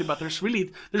family, but there's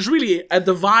really a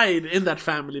divide in that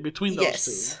family between those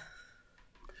two.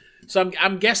 So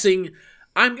I'm guessing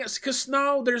because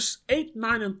now there's 8,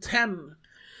 9, and 10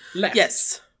 left.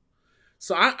 Yes.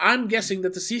 So I'm guessing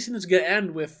that the season is going to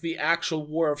end with the actual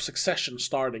War of Succession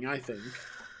starting, I think.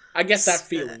 I get that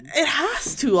feeling. It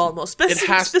has to, almost.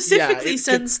 Specifically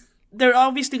since they're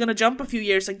obviously going to jump a few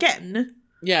years again.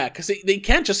 Yeah, because they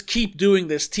can't just keep doing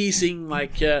this teasing,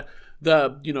 like, everyone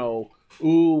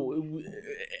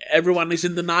is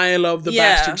in denial of the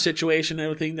bastard situation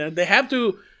and everything. They have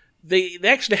to... They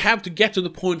actually have to get to the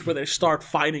point where they start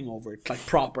fighting over it, like,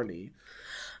 properly.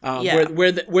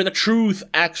 Where the truth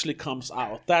actually comes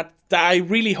out. That I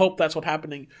really hope that's what's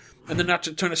happening, and they're not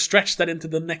trying to stretch that into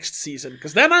the next season.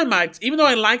 Because then I might, even though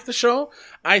I like the show,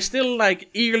 I still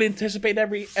eagerly anticipate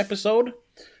every episode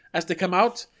as they come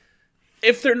out.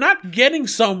 If they're not getting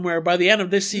somewhere by the end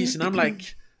of this season, I'm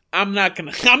like, I'm not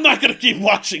gonna keep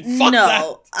watching. Fuck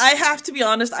that. I have to be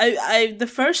honest. I the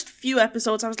first few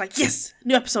episodes I was like, yes,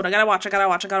 new episode. I gotta watch.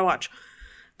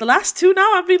 The last 2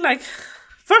 now I've been like,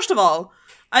 first of all,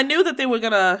 I knew that they were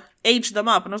gonna age them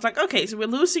up, and I was like, okay, so we're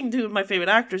losing 2 of my favorite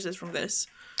actresses from this.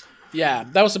 Yeah,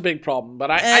 that was a big problem, but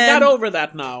I got over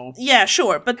that now. Yeah,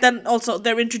 sure, but then also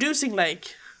they're introducing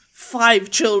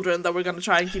 5 children that we're gonna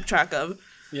try and keep track of.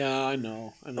 Yeah, I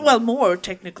know. Well, more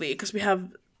technically, because we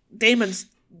have Daemon's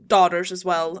daughters as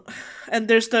well, and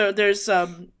there's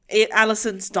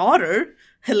Alicent's daughter,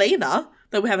 Helena,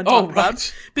 that we haven't talked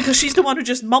about, because she's the one who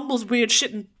just mumbles weird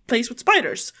shit and plays with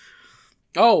spiders.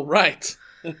 Oh, right.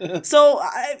 So,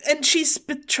 and she's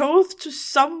betrothed to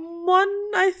someone,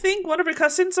 I think, one of her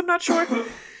cousins, I'm not sure.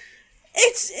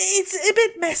 It's a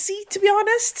bit messy, to be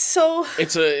honest, so...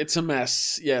 It's a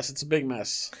mess. Yes, it's a big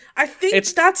mess. I think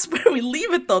that's where we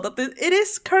leave it, though, that it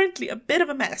is currently a bit of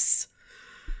a mess.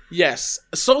 Yes.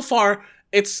 So far,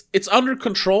 it's under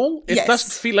control. It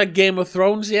doesn't feel like Game of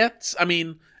Thrones yet. I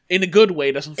mean, in a good way,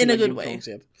 it doesn't feel like Game of Thrones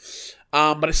yet.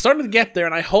 But it's starting to get there,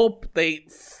 and I hope they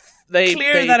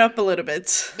clear that up a little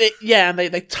bit.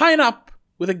 They tie it up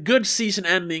with a good season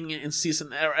ending in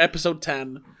episode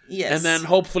 10. Yes. And then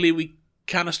hopefully we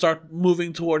kind of start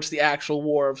moving towards the actual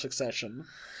War of Succession.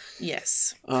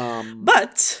 Yes.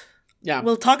 But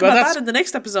we'll talk about that in the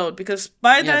next episode, because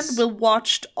by then we'll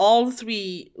watched all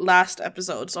 3 last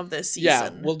episodes of this season. Yeah,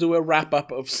 we'll do a wrap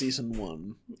up of season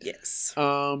 1. Yes.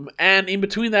 And in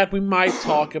between that we might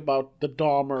talk about the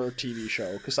Dahmer TV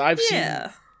show, because I've seen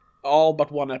all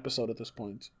but 1 episode at this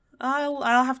point.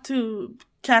 I'll have to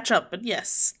catch up, but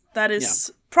yes, that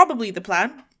is probably the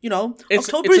plan.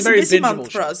 October is a busy month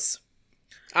for us.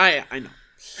 I know.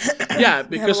 Yeah,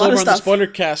 because over on the spoiler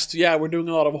cast, we're doing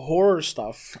a lot of horror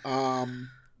stuff.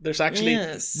 There's actually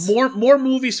more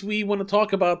movies we want to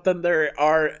talk about than there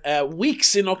are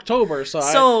weeks in October. So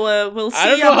we'll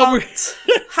see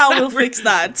how we'll fix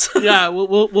that. Yeah,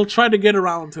 we'll try to get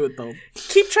around to it though.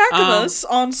 Keep track of us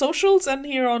on socials and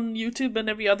here on YouTube and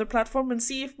every other platform, and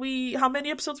see how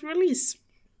many episodes we release.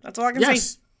 That's all I can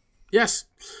say. Yes.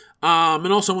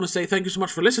 And also I want to say thank you so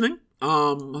much for listening.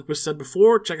 Like we said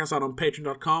before, check us out on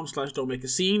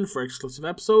patreon.com/don'tmakeascene for exclusive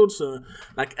episodes.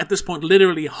 Like at this point,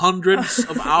 literally hundreds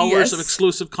of hours of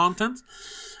exclusive content.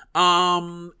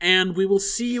 And we will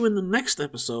see you in the next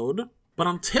episode. But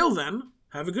until then,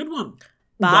 have a good one.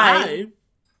 Bye.